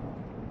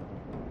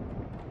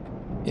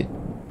 it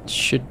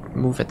should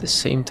move at the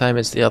same time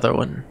as the other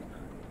one.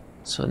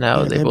 So now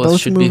spotted. they Yeah, both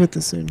should move be... at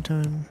the same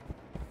time.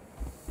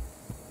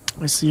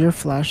 I see your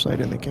flashlight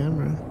in the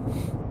camera.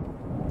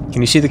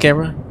 Can you see the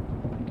camera?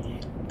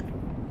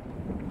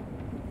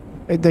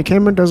 The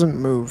camera doesn't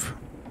move,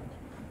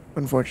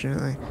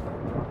 unfortunately.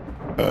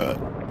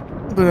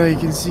 But I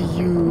can see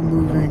you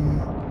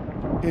moving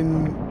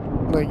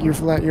in, like your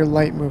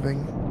light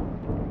moving.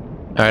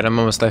 Alright, I'm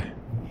almost there.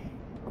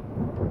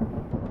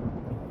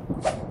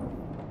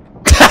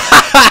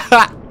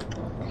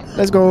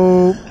 Let's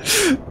go.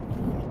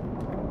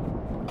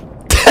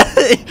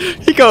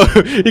 he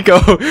go.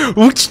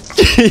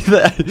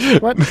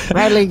 What?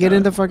 Riley, get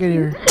in the fucking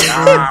here.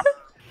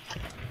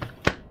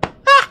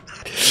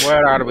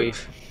 Where are we?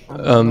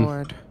 Oh,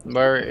 Lord.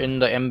 We're in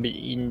the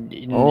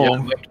in Oh.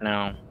 John Wick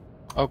now.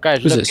 Oh,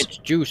 guys, Who's look, this? it's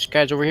juice.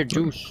 Guys, over here,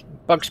 juice.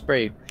 Bug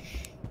spray.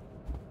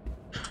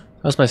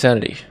 How's my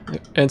sanity?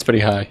 It's pretty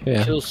high,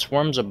 yeah. Kills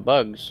swarms of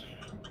bugs.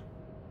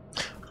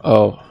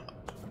 Oh,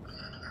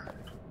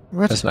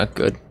 What? that's not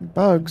good.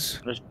 Bugs?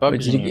 There's Wait,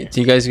 bugs did in you here. get,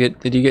 do you guys get?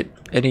 Did you get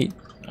any?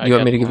 I You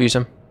want got me to give one. you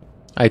some?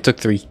 I took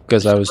 3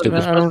 because I was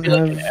There's stupid. I don't supposed to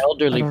be like have- an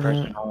elderly I don't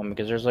person have- home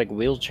because there's like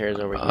wheelchairs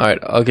over here. All right,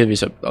 I'll give you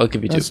some. I'll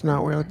give you 2. That's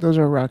not weird. Those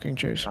are rocking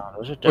chairs. No,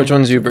 those are Which dead.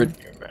 one's you, Bird?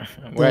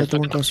 Whereas the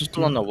one look, closest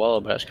still to on you. the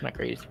wall, but that's kind of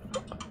crazy.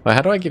 Well,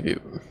 how do I give you?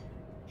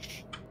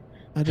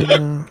 I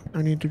didn't know.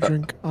 I need to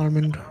drink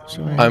almond.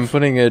 So I'm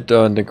putting it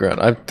on the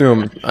ground. I threw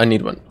 'em. I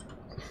need one.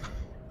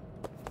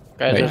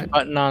 Guys,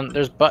 Right.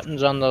 there's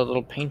buttons on the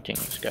little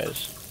paintings,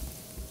 guys.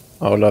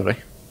 Oh, lovely.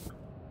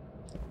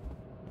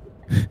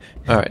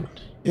 All right.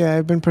 Yeah,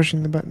 I've been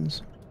pushing the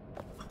buttons.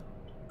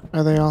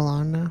 Are they all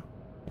on now?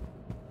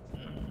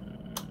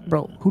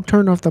 Bro, who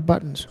turned off the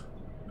buttons?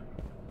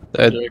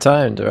 They're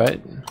timed,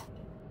 right?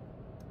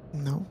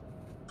 No.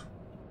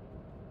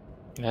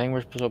 I think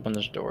we're supposed to open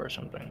this door or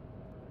something.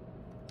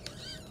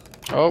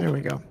 There Oh,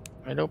 we go.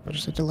 it I opened.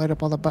 just had to light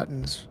up all the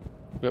buttons.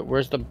 But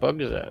where's the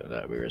bugs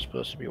that we were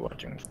supposed to be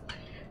watching?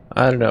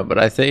 I don't know, but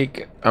I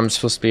think I'm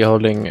supposed to be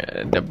holding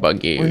the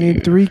buggy. We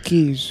need 3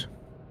 keys.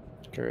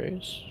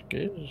 Curious.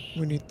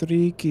 We need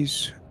 3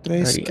 keys.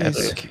 3 Very keys.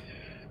 epic.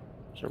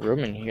 There's a room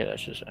in here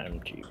that's just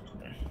empty.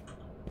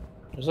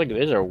 It's like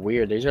these are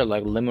weird. These are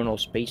like liminal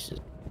spaces.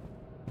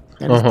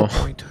 That is the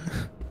Uh-huh. point.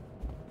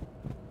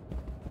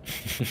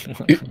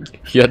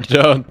 You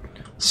don't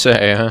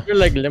say, huh? They're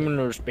like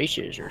liminal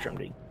spaces or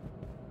something.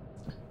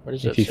 What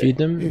does If that you say? feed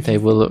them, If they you-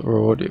 will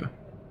reward you.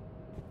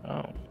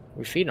 Oh,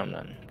 we feed them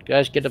then.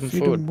 Guys, get them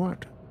Feed food. 'em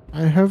what?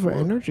 I have an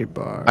energy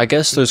bar. I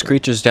guess there's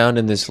creatures down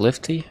in this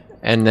lifty,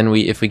 and then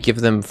if we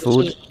give them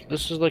food,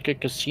 This is like a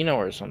casino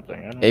or something.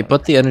 I don't hey, know.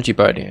 put the energy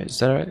bar in here. Is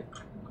that alright?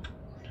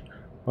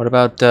 What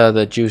about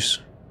the juice?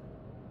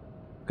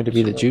 Could it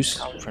be the juice?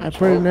 I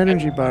put an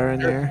energy bar in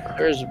there.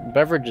 There's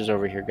beverages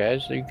over here,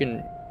 guys. So you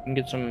can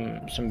get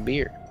some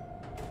beer.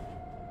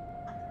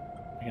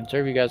 I can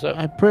serve you guys up.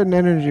 I put an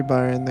energy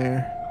bar in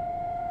there.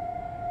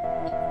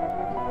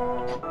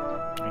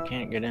 I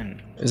can't get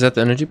in. Is that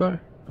the energy bar?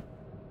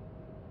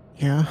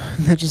 Yeah,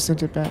 I just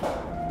sent it back.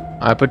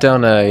 I put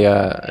down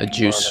a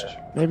juice.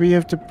 Maybe you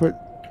have to put.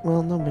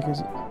 Well, no,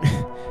 because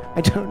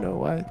I don't know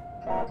why.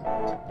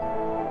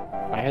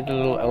 I had the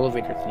little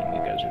elevator thing you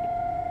guys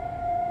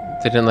are.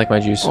 They didn't like my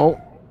juice. Oh.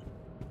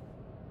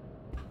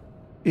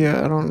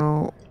 Yeah, I don't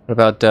know. What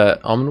about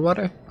almond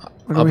water?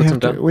 What do I'll we put have some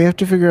to? down. We have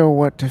to figure out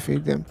what to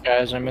feed them.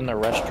 Guys, I'm in the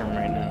restroom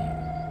right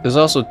now. There's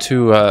also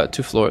two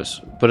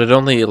floors, but it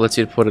only lets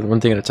you put it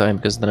one thing at a time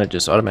because then it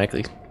just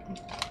automatically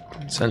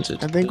Sense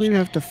it. I think we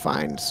have to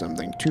find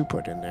something to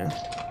put in there.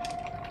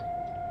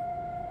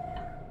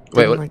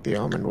 Wait, Didn't what? like the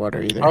almond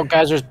water either. Oh,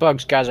 guys, there's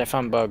bugs. Guys, I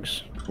found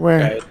bugs. Where?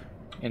 Guys,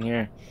 in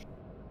here.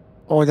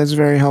 Oh, that's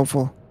very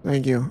helpful.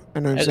 Thank you. I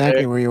know Hi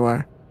exactly there. where you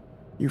are.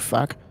 You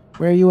fuck.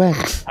 Where are you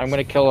at? I'm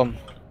gonna kill him.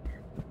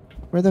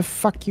 Where the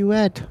fuck you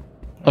at?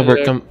 Oh, Hi Bert,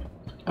 there. come.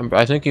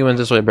 I think you went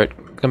this way, Bert.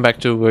 Come back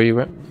to where you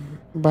went.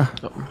 Bah.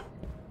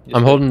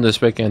 I'm holding this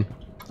back in.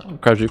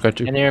 Crouch you, crouch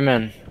you. In here,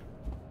 man.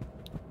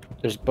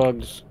 There's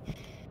bugs.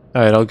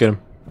 Alright, I'll get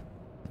him.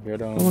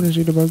 Get I want to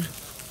see the bugs.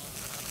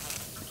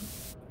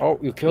 Oh,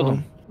 you killed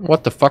him.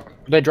 What the fuck?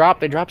 They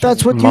dropped. They dropped.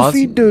 That's what Moth-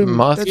 you feed them.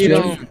 moth That's Feed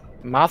what jelly? you them.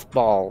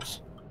 Mothballs.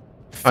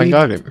 I feed.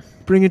 got him.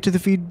 Bring it to the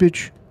feed,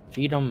 bitch.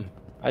 Feed them.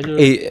 I do.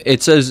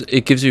 It says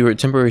it gives you a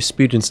temporary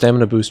speed and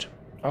stamina boost.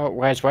 Oh,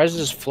 guys, why does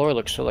this floor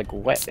look so like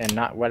wet and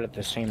not wet at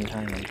the same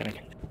time? I'm gonna.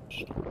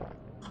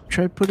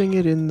 Try putting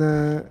it in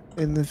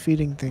the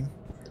feeding thing.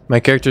 My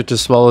character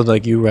just swallowed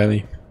like you,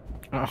 Riley.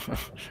 Yeah,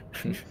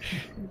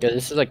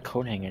 this is like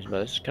coat hangers,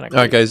 but this is kind of.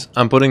 Alright, guys,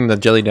 I'm putting the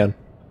jelly down.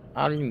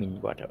 I don't mean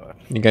whatever.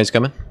 You guys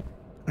coming?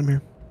 I'm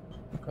here.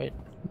 Wait,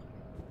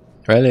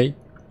 Riley.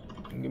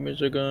 give me a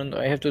second.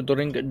 I have to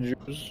drink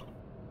juice.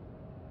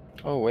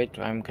 Oh wait,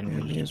 I'm Yeah,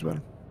 confused. me as well.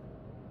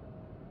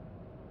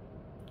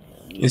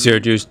 Is your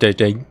juice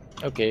dirty?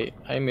 Okay,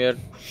 I'm here.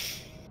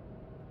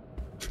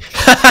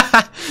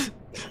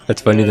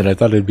 That's funnier than I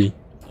thought it'd be.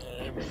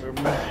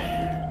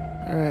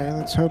 Alright,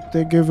 let's hope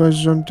they give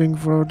us something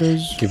for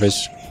this. Give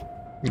us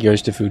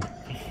the food.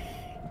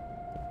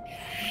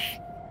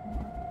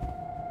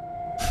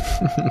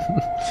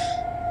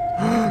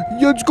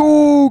 Let's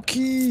go!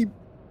 Key!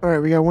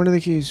 Alright, we got one of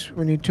the keys.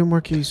 We need 2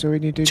 more keys, so we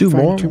need to Two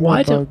find more? 2 more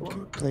What?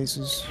 bug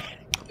places.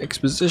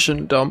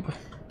 Exposition dump.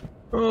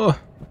 Oh.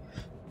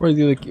 Where do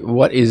you look?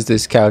 What is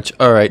this couch?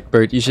 Alright,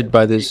 Bert, you should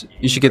buy this.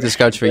 You should get this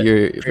couch for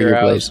your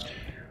house. place.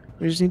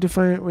 We just need to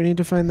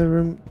find the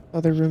room,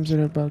 other rooms that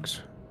have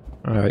bugs.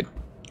 Alright.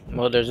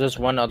 Well, there's this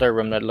one other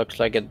room that looks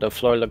like it. The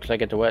floor looks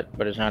like it's wet,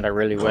 but it's not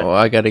really wet. Oh,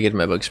 I gotta get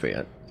my bug spray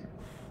out.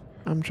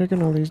 I'm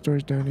checking all these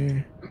doors down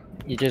here.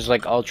 You just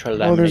like ultra.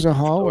 Oh, there's a laminate the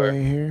hallway door.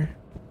 here.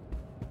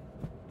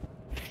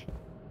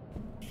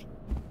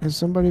 Has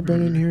somebody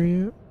been in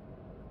here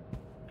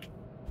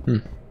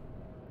yet?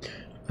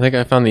 I think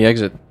I found the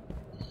exit.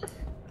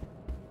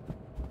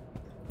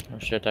 Oh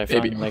shit! I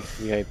Maybe. found like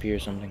VIP or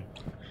something.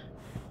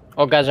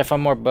 Oh, guys, I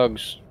found more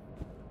bugs.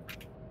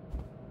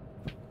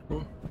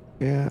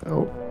 Yeah.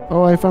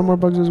 Oh, I found more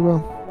bugs as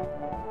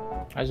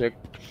well. Isaac,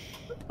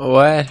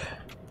 What?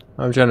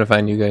 I'm trying to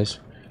find you guys.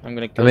 I'm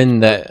gonna. Kill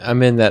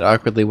I'm in that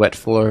awkwardly wet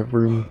floor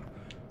room.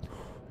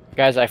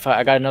 Guys, I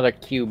got another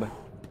cube.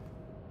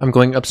 I'm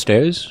going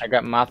upstairs. I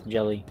got moth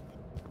jelly.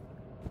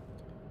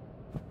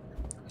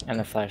 And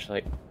a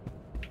flashlight.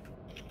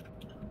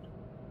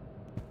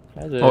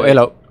 Isaac, Oh,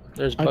 hello.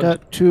 There's I bugs.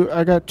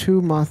 got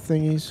two moth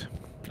thingies.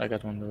 I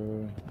got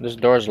one. This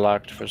door's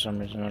locked for some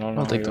reason. I don't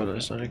know. I'll take how the you other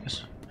side, I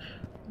guess.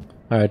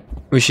 Alright,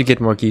 we should get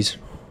more keys.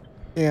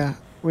 Yeah,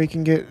 we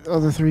can get all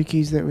the 3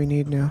 keys that we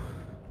need now.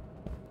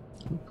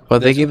 But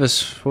they gave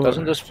us 4.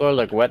 Doesn't this floor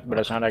look wet, but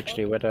it's not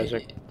actually wet,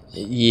 Isaac?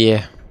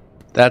 Yeah.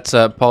 That's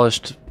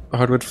polished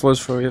hardwood floors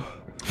for you.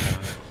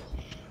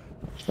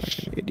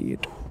 Fucking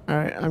idiot.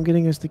 Alright, I'm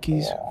getting us the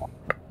keys.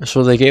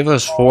 So they gave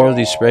us 4 of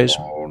these sprays,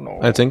 Oh no.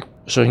 I think.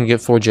 So we can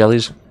get 4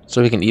 jellies.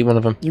 So we can eat one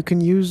of them. You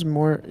can use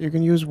more. You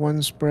can use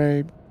 1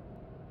 spray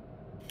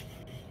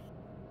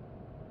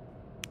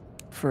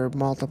for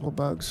multiple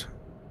bugs.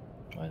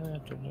 Why do I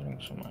have to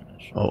drink so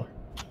much? Oh.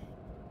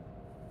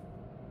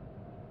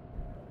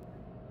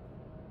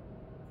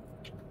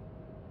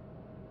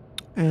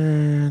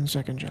 And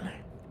second jelly.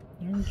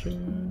 Into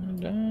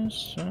the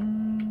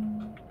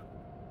sun.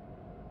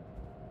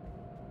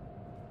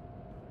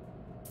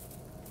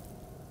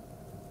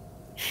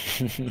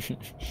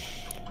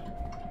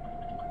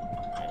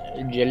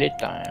 Jelly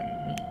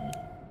time.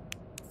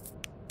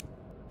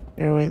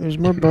 Yeah, wait. There's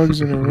more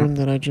bugs in a room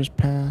that I just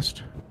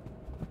passed.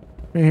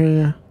 Right here,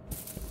 yeah.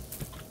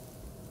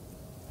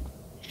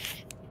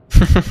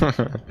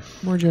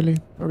 More jelly.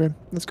 Okay,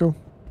 let's go.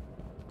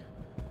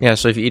 Yeah,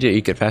 so if you eat it,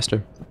 you get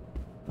faster.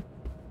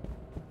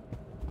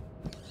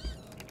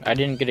 I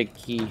didn't get a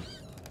key.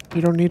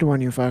 You don't need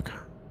one, you fuck.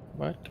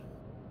 What?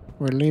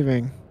 We're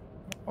leaving.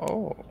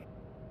 Oh.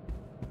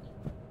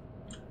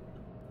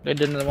 They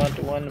didn't want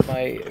one of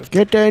my.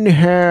 Get in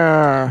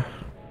here.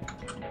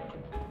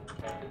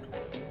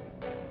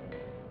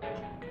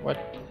 What?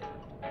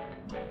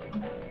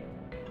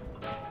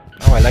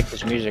 Oh, I like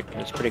this music.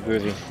 It's pretty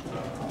groovy.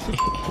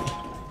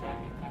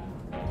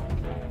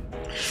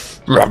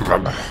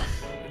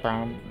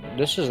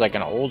 This is like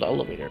an old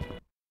elevator.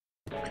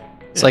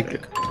 It's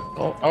like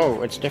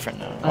Oh, it's different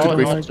now. I Oh,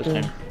 like it's the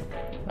the- same.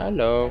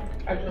 Hello.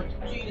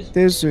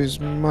 This is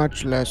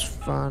much less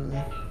fun.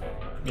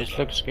 This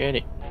looks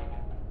scary.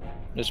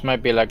 This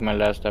might be like my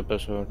last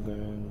episode,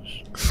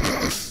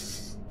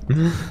 guys.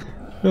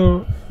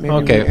 Maybe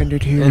Okay. we end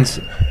it here.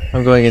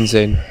 I'm going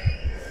insane.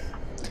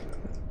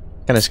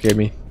 Kind of scared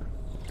me.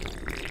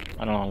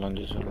 I don't know how long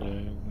this will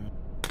live.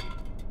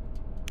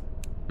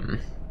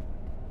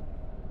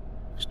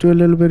 Let's do a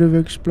little bit of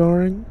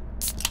exploring.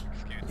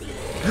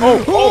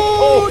 Oh,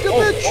 oh, the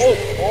oh, bitch!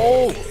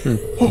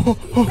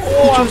 oh.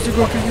 He chose to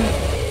go for you.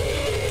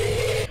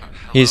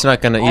 He's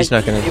not gonna. He's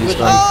not gonna It was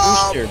an despawn.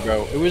 imposter,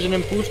 bro. It was an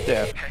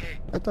imposter.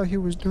 I thought he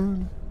was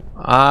done.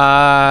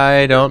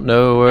 I don't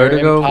know where They're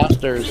to go.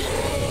 imposters.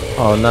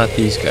 Oh, not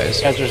these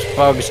guys. Guys, there's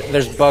bugs.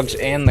 There's bugs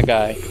and the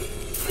guy.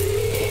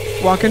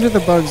 Walk into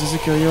the bugs. Does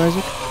it kill you,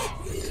 Isaac?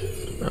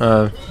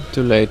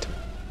 Too late.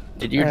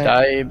 Did you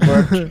Alright.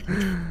 die, bro?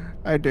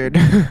 I did.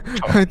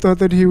 I thought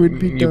that he would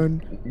be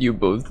done. You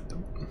both.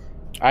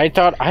 I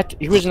thought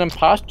he was an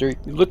imposter.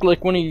 He looked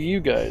like one of you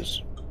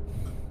guys.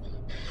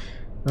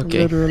 Okay.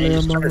 Literally He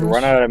just among started us.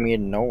 running out of me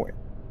in nowhere.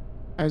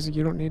 Isaac,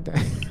 you don't need that.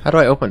 How do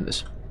I open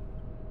this?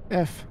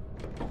 F.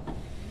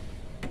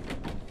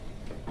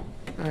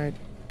 Alright.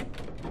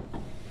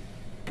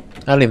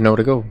 I don't even know where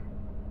to go.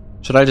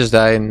 Should I just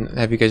die and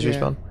have you guys Yeah.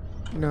 respawn?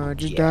 No,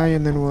 just die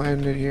and then we'll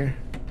end it here.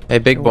 Hey,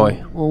 big And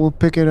boy. We'll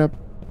pick it up.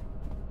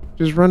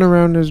 Just run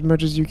around as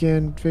much as you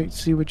can.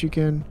 See what you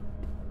can.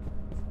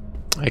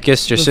 I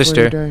kissed your before you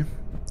sister. die.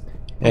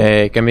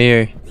 Hey, come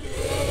here.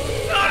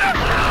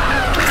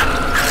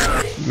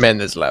 Man,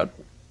 that's loud.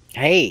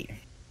 Hey,